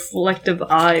of reflective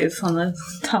eyes on the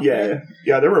top. Yeah,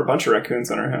 there were a bunch of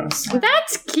raccoons on our house.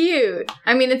 That's cute.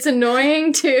 I mean, it's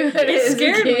annoying too. It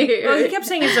scared me. Well, he kept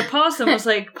saying it's a possum. I was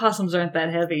like, possums aren't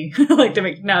that heavy. Like to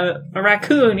make now a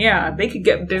raccoon. Yeah, they could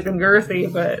get big and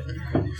girthy, but